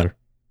matter.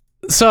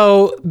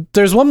 So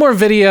there's one more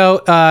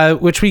video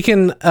which we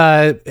can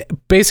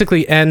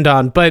basically end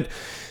on, but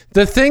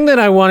the thing that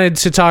I wanted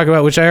to talk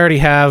about, which I already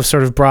have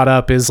sort of brought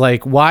up, is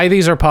like why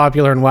these are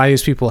popular and why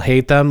these people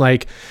hate them.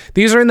 Like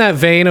these are in that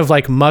vein of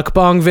like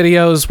mukbang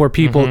videos where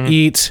people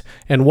eat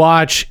and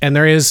watch, and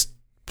there is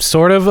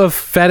sort of a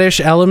fetish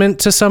element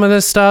to some of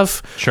this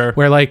stuff. Sure.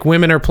 Where like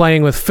women are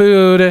playing with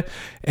food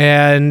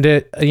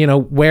and,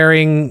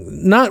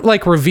 wearing, not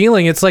like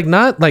revealing, it's like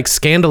not like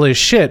scandalous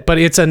shit, but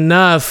it's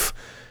enough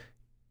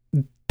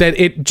that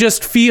it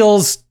just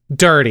feels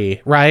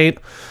dirty, right?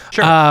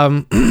 Sure.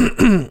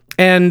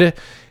 And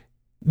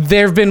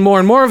there have been more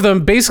and more of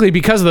them basically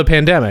because of the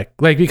pandemic,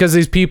 like because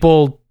these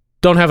people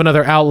don't have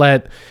another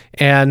outlet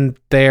and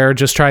they're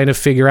just trying to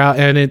figure out,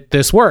 and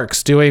this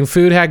works. Doing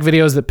food hack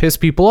videos that piss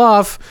people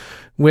off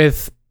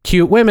with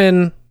cute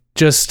women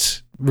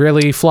just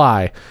really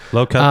fly.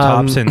 Low cut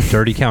tops and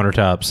dirty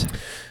countertops.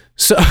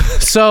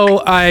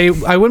 So I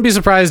wouldn't be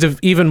surprised if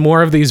even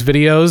more of these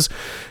videos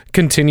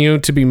continue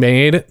to be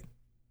made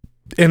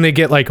and they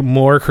get like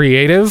more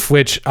creative,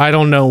 which I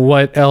don't know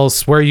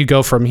where you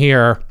go from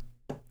here.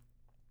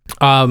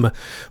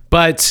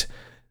 But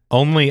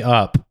only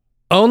up.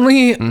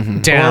 Only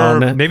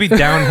down. Or maybe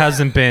down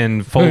hasn't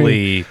been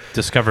fully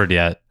discovered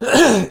yet.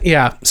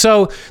 Yeah.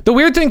 So the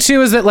weird thing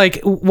too is that like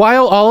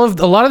while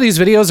a lot of these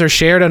videos are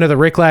shared under the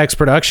Rick Lax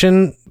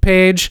production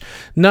page,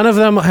 none of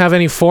them have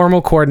any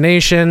formal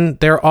coordination.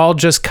 They're all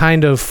just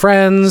kind of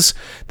friends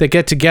that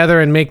get together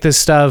and make this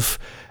stuff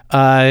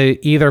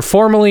either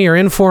formally or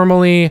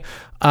informally.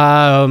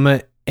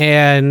 And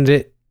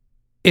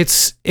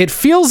it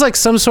feels like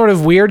some sort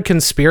of weird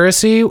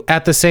conspiracy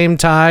at the same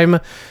time.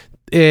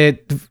 That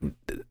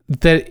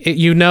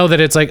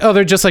it's like, oh,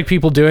 they're just like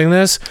people doing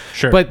this.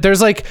 Sure. But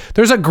there's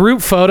a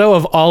group photo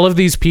of all of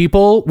these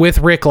people with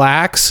Rick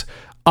Lax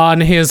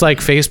on his like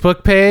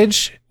Facebook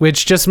page,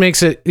 which just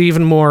makes it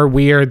even more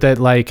weird that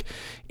like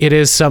it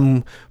is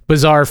some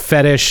bizarre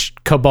fetish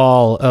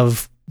cabal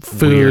of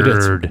food.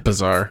 Weird.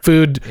 Bizarre.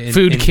 Food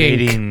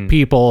kink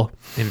people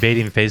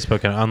invading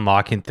Facebook and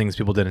unlocking things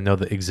people didn't know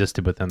that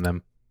existed within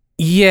them.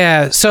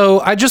 Yeah,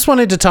 so I just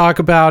wanted to talk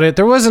about it.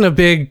 There wasn't a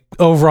big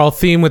overall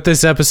theme with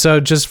this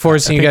episode, just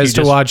forcing you guys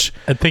to watch.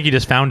 I think you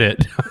just found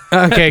it.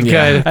 Okay,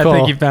 good. Cool. I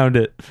think you found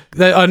it.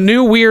 A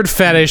new weird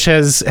fetish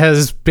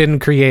has been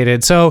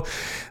created. So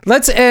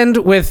let's end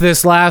with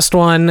this last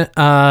one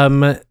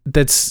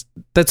that's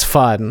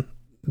fun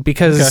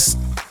because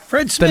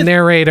Fred Smith, the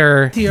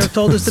narrator here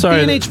told us the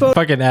Sorry, B&H vote.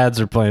 fucking ads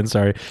are playing.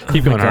 Sorry.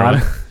 Keep going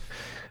on.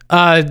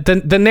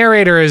 The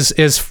narrator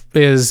is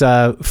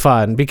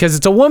fun because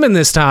it's a woman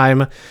this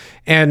time,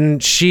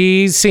 and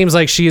she seems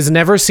like she has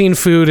never seen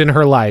food in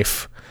her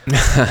life.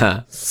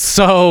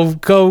 So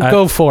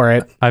go for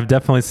it. I've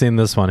definitely seen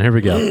this one. Here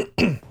we go.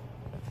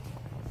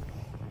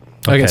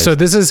 Okay, so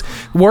this is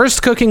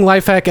worst cooking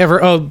life hack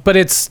ever. Oh, but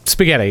it's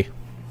spaghetti.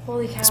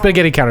 Holy cow.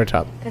 Spaghetti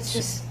countertop. That's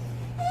just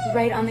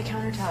right on the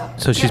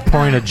countertop. So she's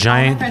pouring a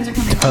giant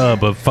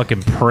tub of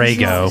fucking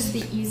Prego.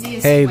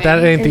 Hey,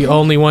 that ain't the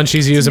only one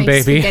she's using,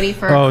 baby.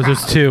 Oh,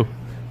 there's two.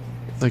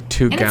 Like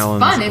 2 And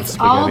gallons. it's fun. of It's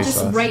all spaghetti just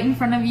sauce. right in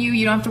front of you.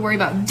 You don't have to worry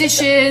about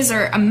dishes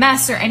or a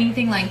mess or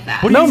anything like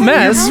that. No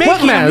mess. You're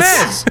What making a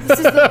mess? This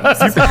is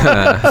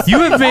the You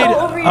have made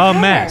over your a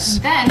head. mess.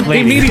 Then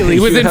Immediately,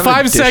 You within have a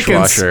 5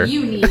 seconds. dishwasher.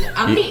 you need a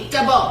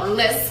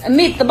meatballs.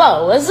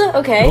 Meatballs.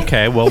 Okay.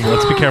 Okay, well,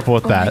 let's be careful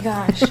with that.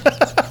 Gosh.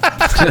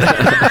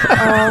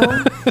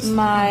 Oh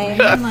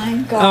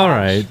my god. All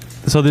right.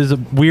 So there's a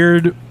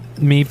weird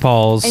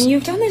meatballs. And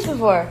you've done this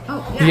before.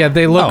 Yeah,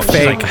 they look she's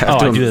fake. like,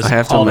 I do this I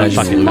have to all the imagine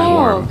fucking it's time.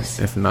 warm, Smokes.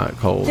 if not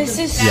cold. This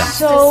is Yeah.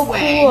 so This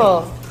way.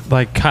 cool.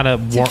 Like kind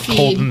of To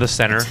cold in the A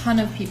center. ton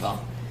of people.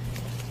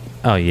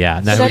 Oh yeah.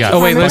 Now So we that's got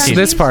Oh wait, Parmesan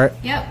this part.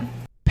 Yep.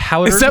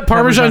 powdered Is that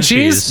Parmesan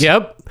cheese?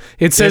 Yep.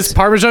 It says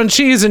Parmesan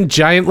cheese in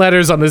giant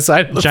letters on the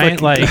side of the Giant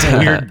fucking like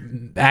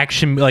weird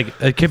action, like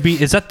it could be.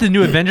 Is that the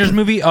new Avengers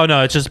movie? Oh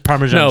no, it's just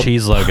Parmesan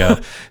cheese logo.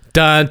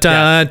 Dun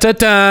dun dun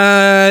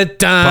dun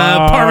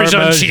dun.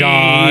 Parmesan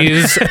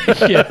cheese.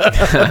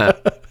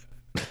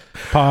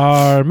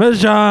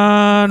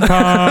 Parmesan.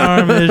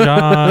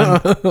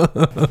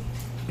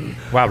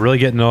 Wow, really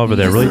getting over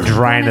there, really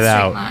drying it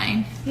out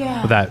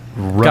Yeah. with that.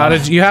 Got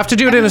it. You have to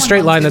do it in a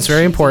straight line. That's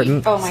very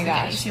important. Oh my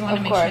gosh. You want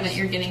to make sure that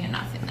you're getting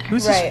enough in there.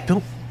 Who's Right. this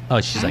film? Oh,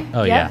 she's like,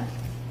 oh yeah.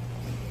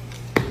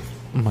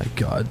 Oh my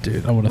god,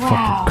 dude, I want to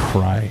fucking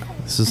cry.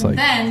 This is like,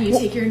 Then you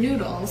take your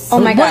noodles. Oh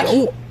my gosh.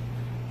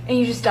 And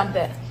you just dump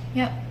it.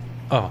 Yep.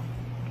 oh,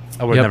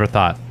 I would Yep. have never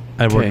thought.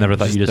 I would have never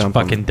thought you just dump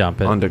 'em fucking dump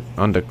it.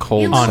 onto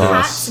cold You look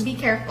hot, sauce, so be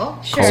careful.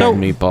 cold So-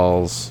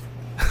 meatballs.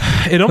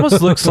 It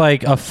almost looks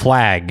like a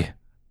flag.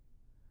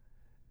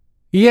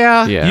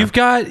 Yeah. Yeah. You've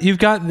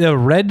got the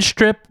red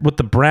strip with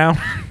the brown.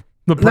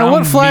 The brown Now,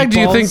 what flag do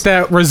you think meatballs.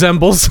 that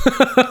resembles?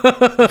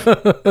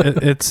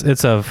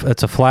 It's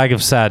a flag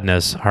of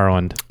sadness,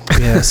 Harland.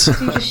 Yes. So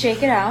you just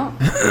shake it out.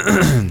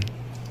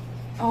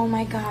 Oh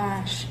my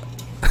gosh.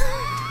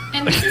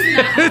 And this is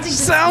not, I don't think this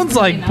sounds is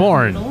like enough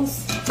porn.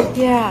 noodles.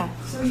 Yeah.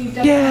 So you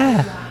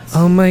definitely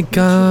Oh my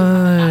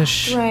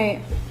gosh.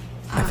 Right.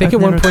 I think at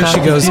one point she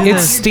goes,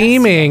 "It's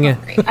steaming."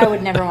 I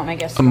would never want my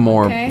guests to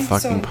More Okay, so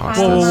fucking pile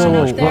pasta. them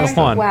Whoa, up there. hold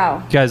on.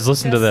 Wow. Guys,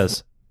 listen to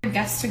this. Your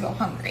guests to go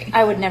hungry.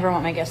 I would never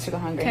want my guests to go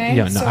hungry. Okay.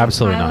 Yeah, no, so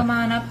absolutely pile not. them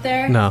on up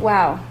there. No.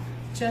 Wow.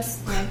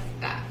 Just like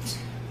that.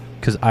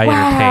 Because I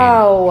entertain.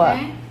 Wow.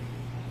 Okay.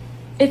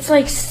 It's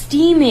like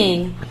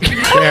steaming.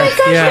 Yeah.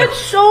 That's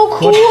so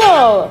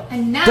cool.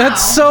 And now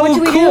That's so What do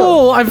we do?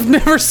 cool. I've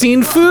never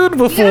seen food you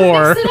gotta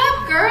before. mix it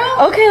up, girl.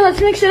 Okay, let's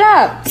mix it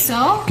up.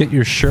 So Get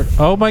your shirt.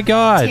 Oh my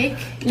god. take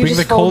You Bring just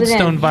the fold Cold it in.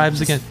 Stone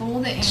vibes again.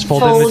 fold it in. Just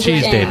fold in the Fold it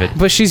cheese, in. David.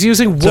 But she's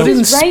using wooden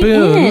It's right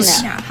spoons.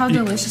 in. Yeah, how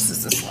delicious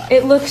does this look?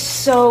 It looks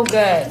so good.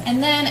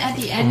 And then at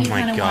the end, you my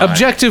kind of God. want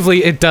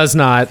Objectively, it does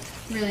not.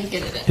 to really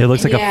get it in. It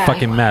looks like Yeah. a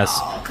fucking mess.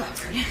 All covered.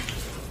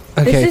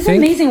 Okay, This is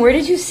amazing. Where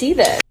did you see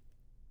this?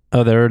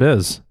 Oh, there it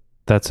is.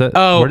 That's it.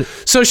 Oh, Where did-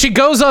 so she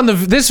goes on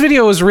this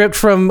video was ripped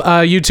from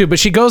YouTube, but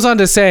she goes on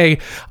to say,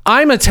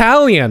 "I'm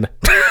Italian."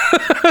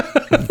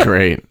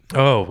 Great.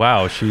 oh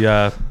wow. She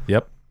yep.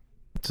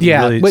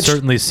 Yeah, really which-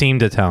 certainly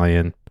seemed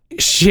Italian.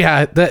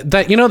 Yeah,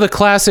 that you know the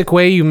classic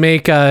way you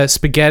make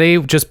spaghetti,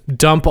 just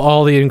dump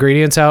all the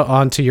ingredients out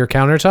onto your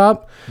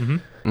countertop.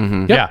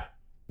 Yep. Yeah.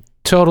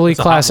 Totally a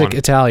hot classic one.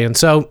 Italian.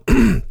 So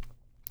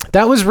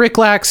that was Rick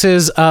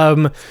Lax's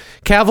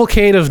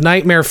cavalcade of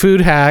nightmare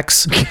food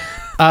hacks,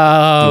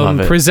 Love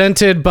it.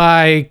 presented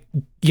by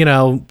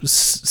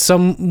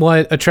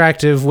somewhat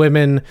attractive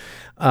women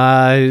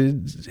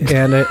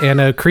and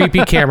a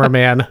creepy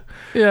cameraman.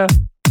 Yeah.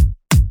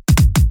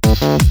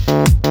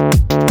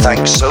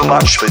 Thanks so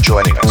much for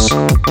joining us.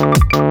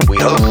 We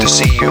hope to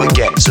see you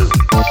again soon.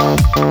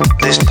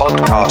 This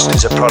podcast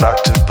is a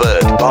product of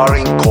Bird Bar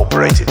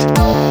Incorporated.